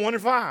Acts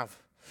 1:5.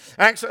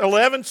 Acts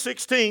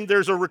 11:16,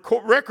 there's a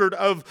record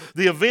of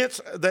the events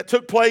that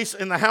took place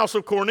in the house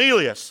of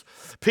Cornelius.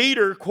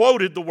 Peter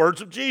quoted the words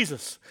of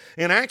Jesus.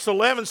 In Acts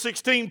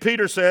 11:16,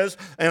 Peter says,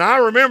 and I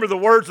remember the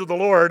words of the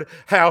Lord,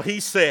 how he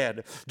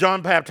said,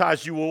 John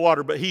baptized you with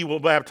water, but he will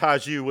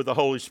baptize you with the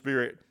Holy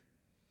Spirit.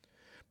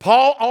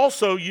 Paul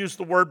also used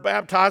the word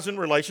baptize in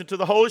relation to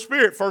the Holy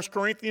Spirit. 1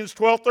 Corinthians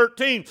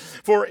 12:13.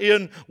 For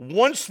in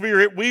one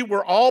Spirit we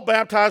were all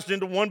baptized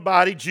into one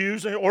body,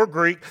 Jews or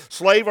Greek,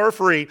 slave or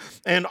free,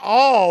 and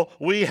all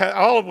we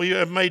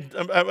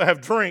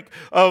have drink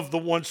of the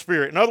one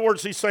Spirit. In other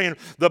words, he's saying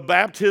the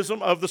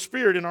baptism of the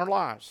Spirit in our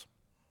lives.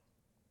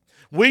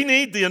 We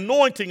need the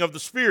anointing of the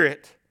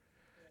Spirit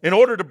in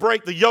order to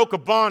break the yoke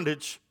of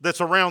bondage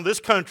that's around this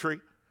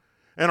country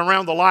and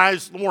around the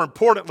lives, more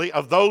importantly,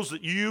 of those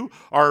that you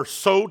are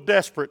so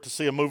desperate to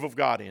see a move of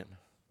God in.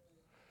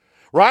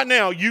 Right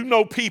now, you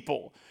know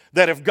people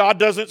that if God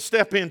doesn't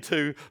step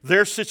into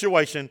their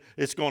situation,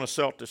 it's going to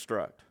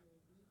self-destruct.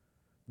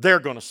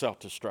 They're going to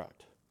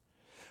self-destruct.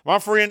 My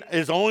friend,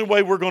 the only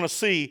way we're going to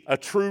see a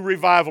true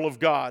revival of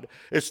God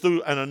is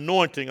through an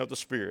anointing of the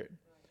Spirit.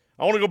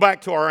 I want to go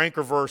back to our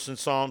anchor verse in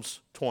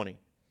Psalms 20.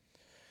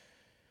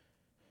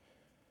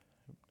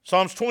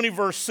 Psalms 20,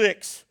 verse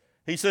 6.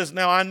 He says,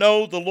 now I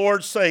know the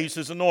Lord saves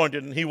his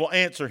anointed, and he will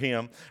answer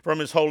him from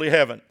his holy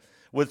heaven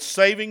with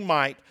saving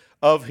might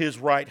of his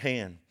right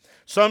hand.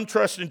 Some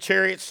trust in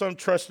chariots, some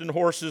trust in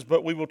horses,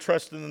 but we will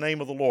trust in the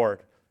name of the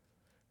Lord.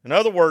 In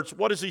other words,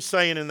 what is he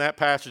saying in that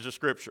passage of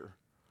Scripture?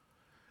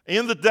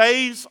 In the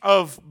days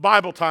of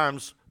Bible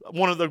times,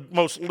 one of the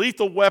most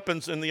lethal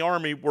weapons in the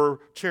army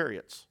were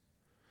chariots.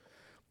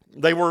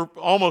 They were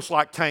almost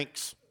like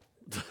tanks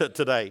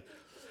today.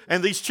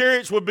 And these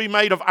chariots would be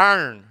made of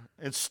iron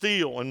and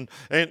steel, and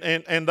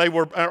they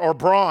were or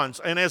bronze.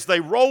 And as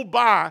they rolled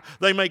by,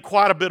 they made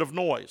quite a bit of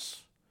noise.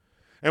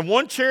 And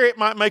one chariot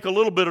might make a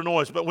little bit of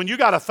noise, but when you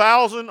got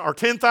 1,000 or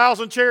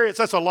 10,000 chariots,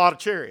 that's a lot of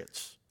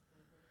chariots.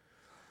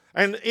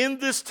 And in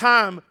this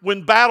time,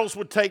 when battles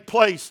would take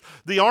place,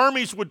 the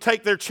armies would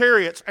take their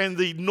chariots, and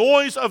the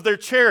noise of their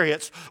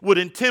chariots would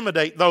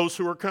intimidate those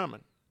who are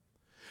coming.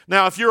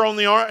 Now, if you're on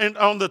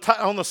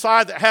the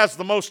side that has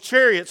the most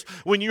chariots,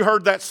 when you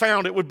heard that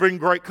sound, it would bring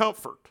great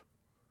comfort.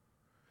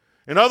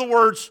 In other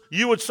words,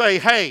 you would say,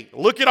 hey,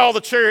 look at all the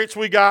chariots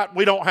we got.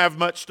 We don't have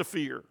much to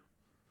fear.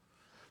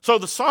 So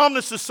the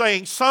psalmist is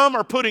saying some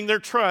are putting their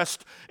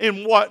trust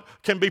in what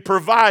can be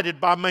provided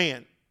by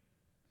man.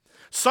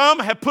 Some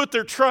have put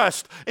their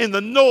trust in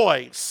the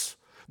noise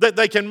that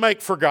they can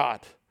make for God,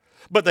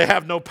 but they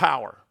have no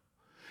power.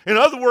 In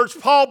other words,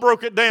 Paul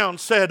broke it down,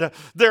 said,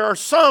 there are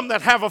some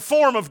that have a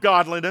form of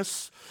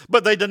godliness,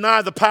 but they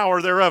deny the power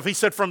thereof. He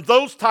said, from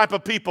those type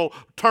of people,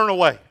 turn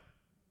away.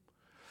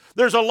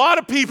 There's a lot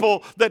of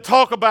people that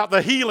talk about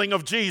the healing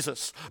of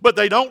Jesus, but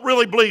they don't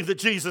really believe that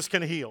Jesus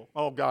can heal.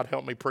 Oh, God,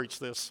 help me preach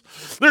this.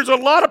 There's a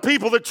lot of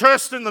people that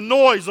trust in the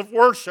noise of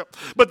worship,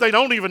 but they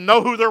don't even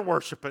know who they're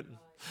worshiping.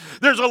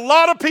 There's a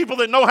lot of people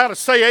that know how to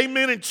say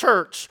amen in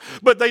church,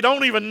 but they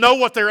don't even know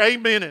what they're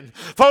amening.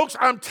 Folks,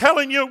 I'm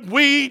telling you,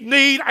 we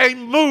need a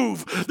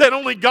move that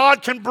only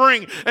God can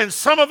bring. And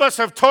some of us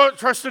have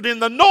trusted in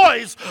the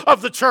noise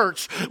of the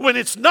church, when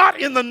it's not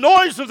in the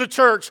noise of the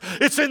church.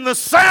 It's in the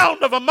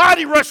sound of a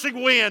mighty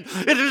rushing wind.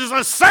 It is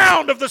the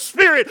sound of the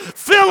Spirit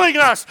filling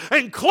us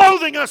and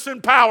clothing us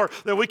in power,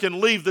 that we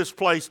can leave this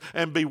place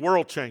and be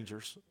world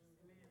changers.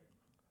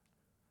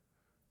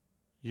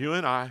 You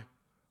and I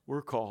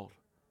were called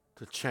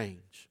to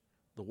change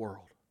the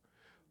world.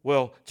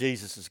 Well,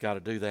 Jesus has got to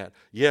do that.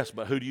 Yes,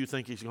 but who do you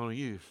think He's going to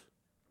use?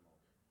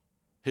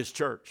 His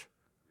church.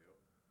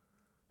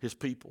 His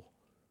people.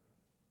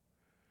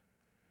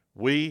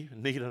 We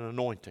need an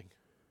anointing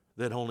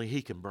that only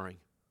He can bring.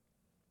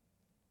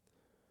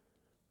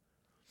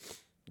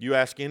 You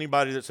ask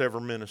anybody that's ever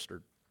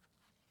ministered.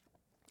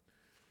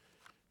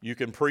 You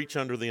can preach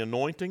under the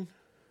anointing,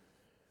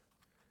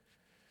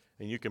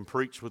 and you can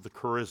preach with the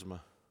charisma.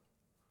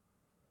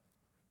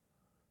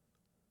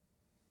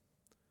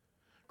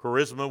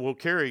 Charisma will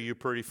carry you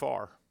pretty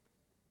far,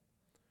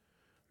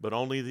 but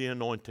only the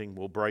anointing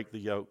will break the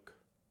yoke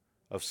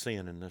of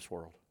sin in this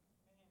world.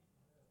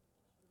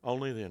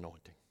 Only the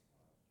anointing.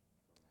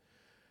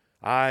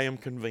 I am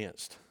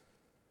convinced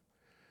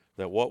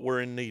that what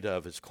we're in need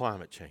of is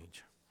climate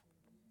change,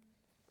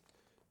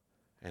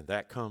 and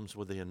that comes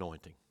with the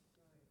anointing.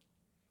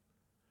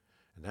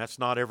 And that's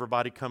not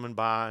everybody coming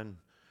by and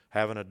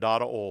having a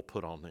dot of oil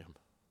put on them.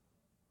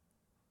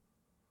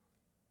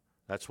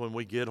 That's when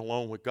we get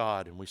alone with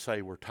God and we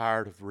say we're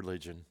tired of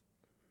religion.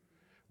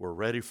 We're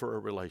ready for a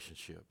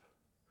relationship.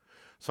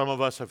 Some of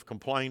us have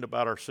complained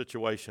about our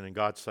situation, and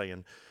God's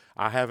saying,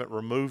 I haven't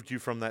removed you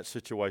from that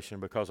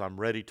situation because I'm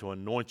ready to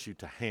anoint you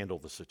to handle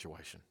the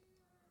situation.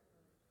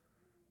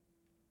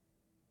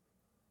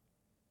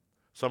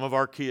 Some of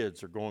our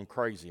kids are going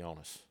crazy on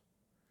us.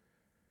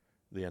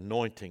 The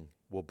anointing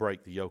will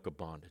break the yoke of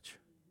bondage.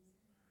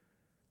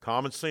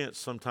 Common sense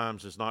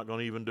sometimes is not going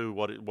to even do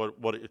what it.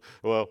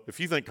 Well, if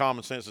you think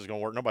common sense is going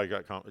to work, nobody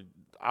got common.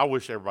 I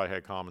wish everybody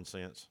had common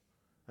sense.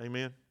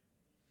 Amen.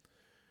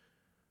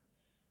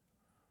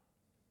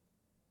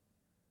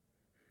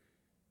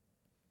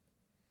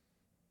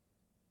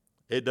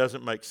 It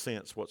doesn't make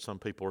sense what some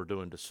people are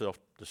doing to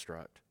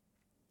self-destruct.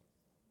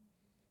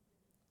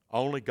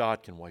 Only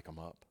God can wake them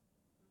up.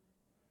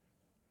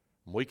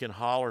 We can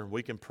holler and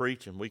we can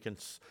preach and we can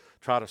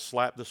try to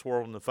slap this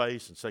world in the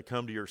face and say,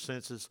 come to your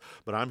senses.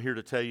 But I'm here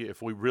to tell you,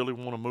 if we really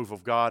want a move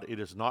of God, it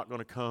is not going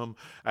to come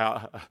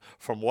out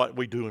from what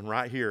we're doing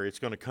right here. It's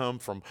going to come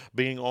from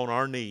being on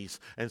our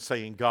knees and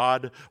saying,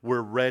 God,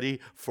 we're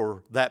ready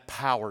for that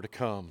power to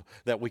come,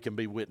 that we can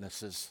be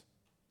witnesses,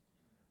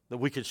 that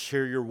we can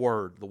share your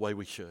word the way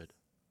we should.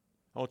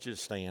 I want you to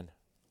stand.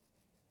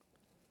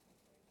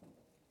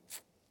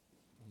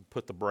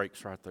 Put the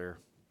brakes right there.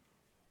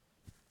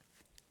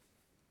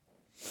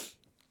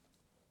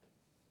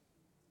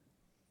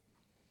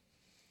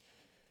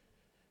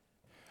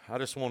 I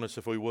just want us,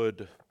 if we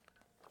would,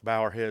 bow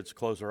our heads,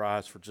 close our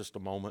eyes for just a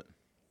moment.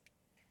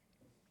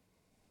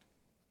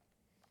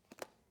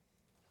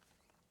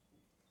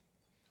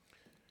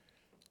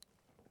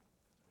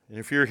 And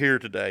if you're here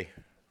today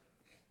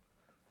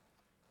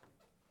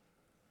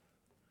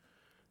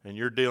and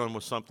you're dealing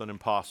with something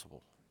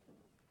impossible,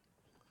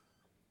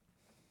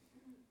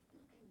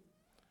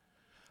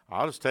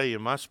 I'll just tell you,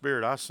 in my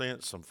spirit, I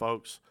sense some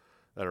folks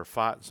that are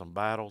fighting some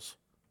battles,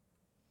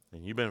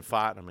 and you've been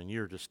fighting them and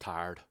you're just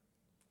tired.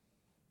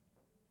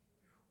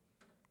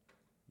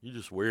 You're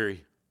just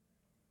weary.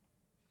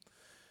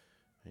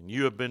 And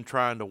you have been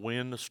trying to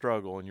win the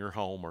struggle in your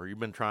home, or you've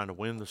been trying to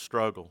win the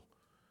struggle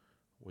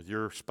with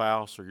your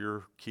spouse or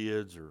your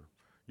kids or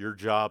your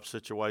job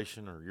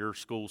situation or your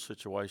school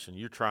situation.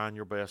 You're trying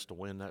your best to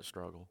win that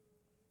struggle.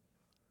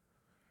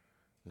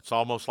 It's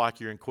almost like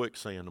you're in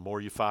quicksand. The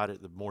more you fight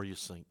it, the more you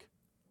sink.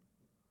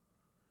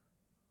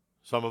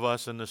 Some of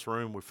us in this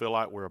room, we feel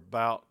like we're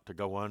about to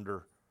go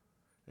under,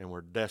 and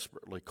we're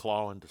desperately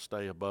clawing to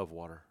stay above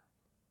water.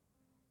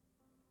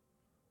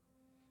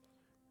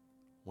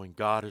 When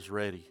God is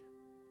ready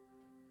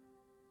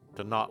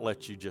to not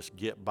let you just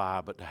get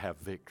by, but to have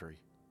victory.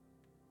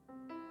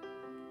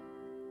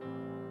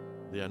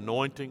 The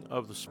anointing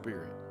of the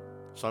Spirit.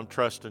 Some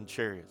trust in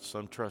chariots,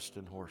 some trust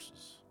in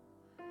horses.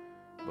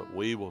 But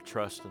we will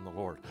trust in the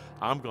Lord.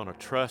 I'm going to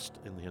trust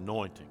in the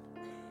anointing.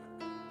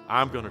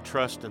 I'm going to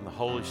trust in the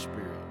Holy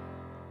Spirit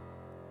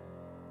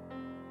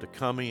to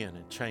come in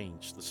and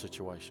change the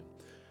situation.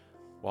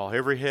 While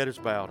every head is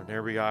bowed and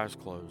every eye is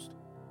closed,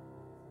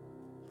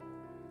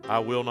 I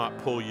will not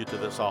pull you to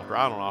this altar.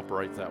 I don't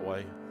operate that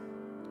way.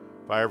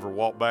 If I ever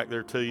walk back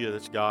there to you,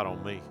 that's God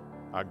on me.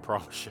 I can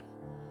promise you.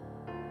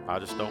 I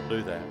just don't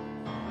do that.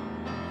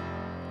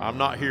 I'm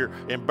not here.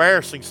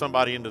 Embarrassing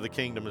somebody into the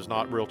kingdom is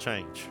not real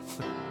change.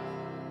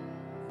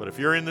 But if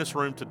you're in this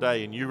room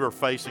today and you are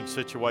facing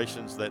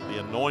situations that the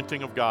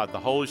anointing of God, the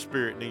Holy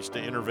Spirit, needs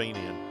to intervene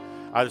in,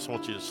 I just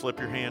want you to slip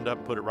your hand up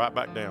and put it right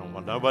back down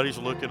while nobody's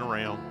looking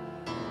around.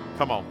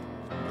 Come on.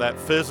 That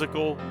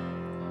physical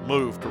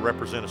move to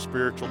represent a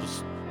spiritual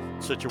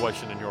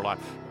situation in your life.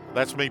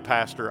 That's me,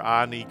 Pastor.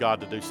 I need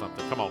God to do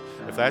something. Come on.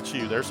 If that's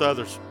you, there's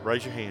others.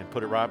 Raise your hand.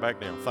 Put it right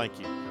back down. Thank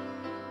you.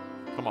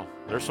 Come on.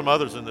 There's some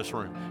others in this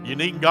room. You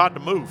need God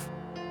to move.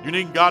 You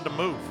need God to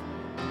move.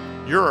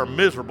 You're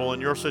miserable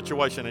in your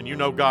situation, and you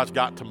know God's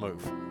got to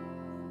move.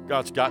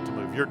 God's got to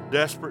move. You're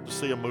desperate to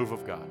see a move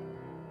of God.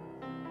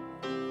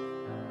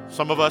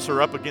 Some of us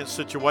are up against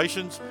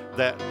situations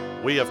that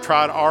we have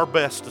tried our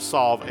best to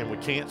solve, and we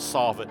can't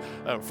solve it.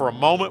 For a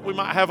moment, we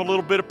might have a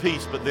little bit of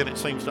peace, but then it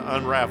seems to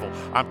unravel.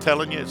 I'm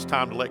telling you, it's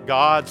time to let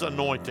God's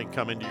anointing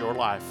come into your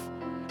life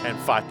and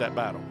fight that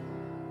battle.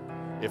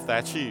 If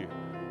that's you,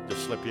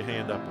 just slip your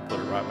hand up and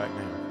put it right back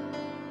down.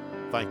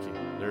 Thank you.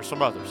 There's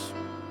some others.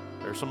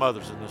 There's some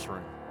others in this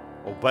room.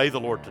 Obey the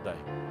Lord today.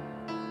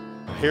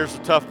 Here's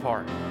the tough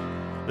part.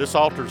 This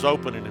altar's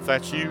open, and if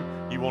that's you,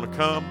 you want to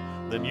come,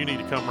 then you need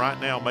to come right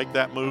now. Make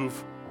that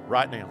move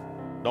right now.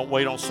 Don't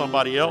wait on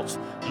somebody else.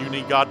 You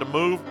need God to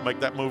move. Make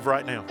that move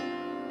right now.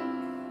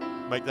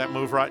 Make that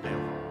move right now.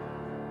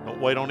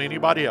 Don't wait on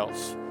anybody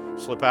else.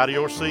 Slip out of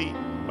your seat.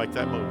 Make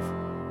that move.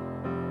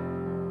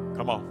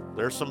 Come on.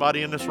 There's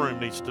somebody in this room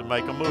needs to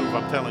make a move.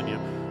 I'm telling you.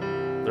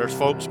 There's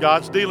folks,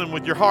 God's dealing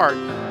with your heart.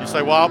 You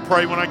say, well, I'll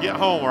pray when I get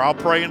home, or I'll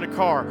pray in the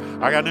car.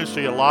 I got news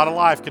to you. A lot of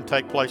life can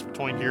take place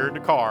between here in the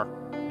car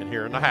and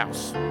here in the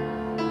house,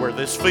 where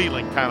this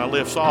feeling kind of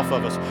lifts off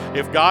of us.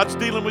 If God's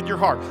dealing with your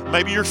heart,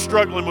 maybe you're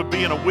struggling with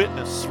being a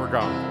witness for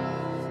God.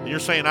 And you're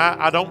saying,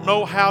 I don't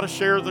know how to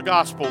share the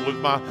gospel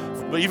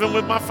even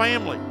with my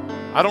family.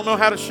 I don't know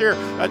how to share.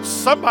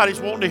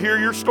 Somebody's wanting to hear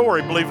your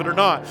story, believe it or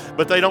not.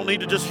 But they don't need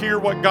to just hear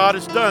what God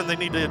has done. They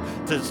need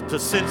to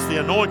sense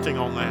the anointing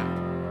on that.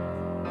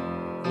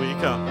 Will you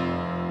come?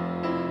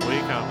 Will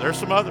you come? There's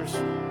some others.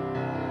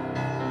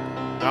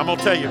 Now I'm going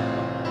to tell you,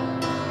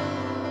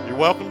 you're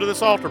welcome to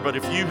this altar, but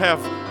if you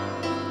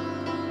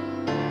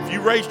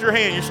raised your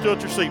hand, you're still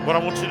at your seat, what I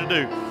want you to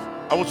do,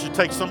 I want you to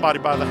take somebody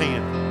by the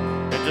hand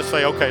and just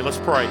say, okay, let's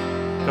pray,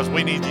 because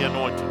we need the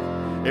anointing.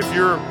 If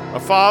you're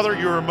a father,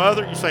 you're a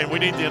mother, you're saying we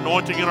need the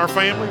anointing in our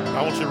family,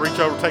 I want you to reach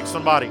over and take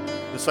somebody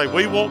and say,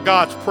 we want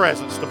God's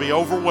presence to be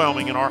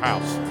overwhelming in our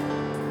house.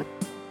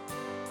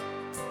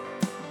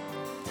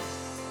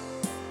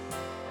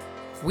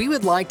 We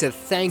would like to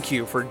thank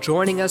you for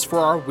joining us for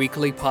our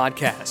weekly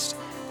podcast.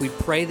 We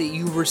pray that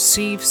you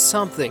receive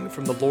something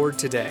from the Lord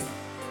today.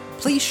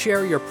 Please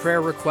share your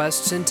prayer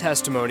requests and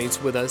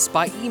testimonies with us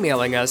by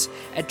emailing us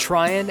at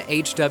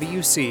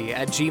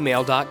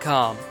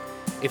trionhwc@gmail.com.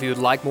 If you would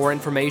like more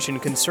information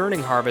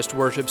concerning Harvest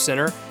Worship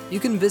Center, you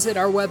can visit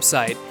our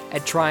website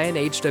at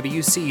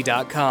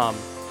trionhwc.com.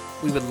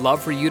 We would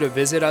love for you to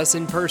visit us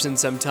in person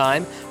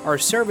sometime. Our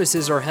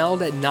services are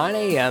held at 9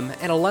 a.m.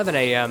 and 11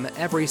 a.m.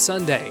 every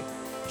Sunday.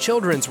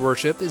 Children's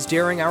worship is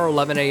during our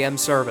 11 a.m.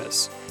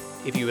 service.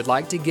 If you would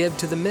like to give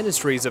to the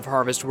ministries of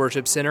Harvest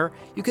Worship Center,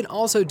 you can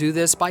also do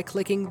this by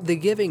clicking the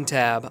Giving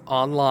tab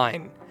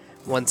online.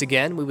 Once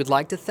again, we would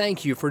like to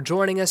thank you for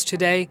joining us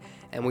today,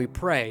 and we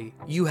pray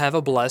you have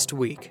a blessed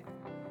week.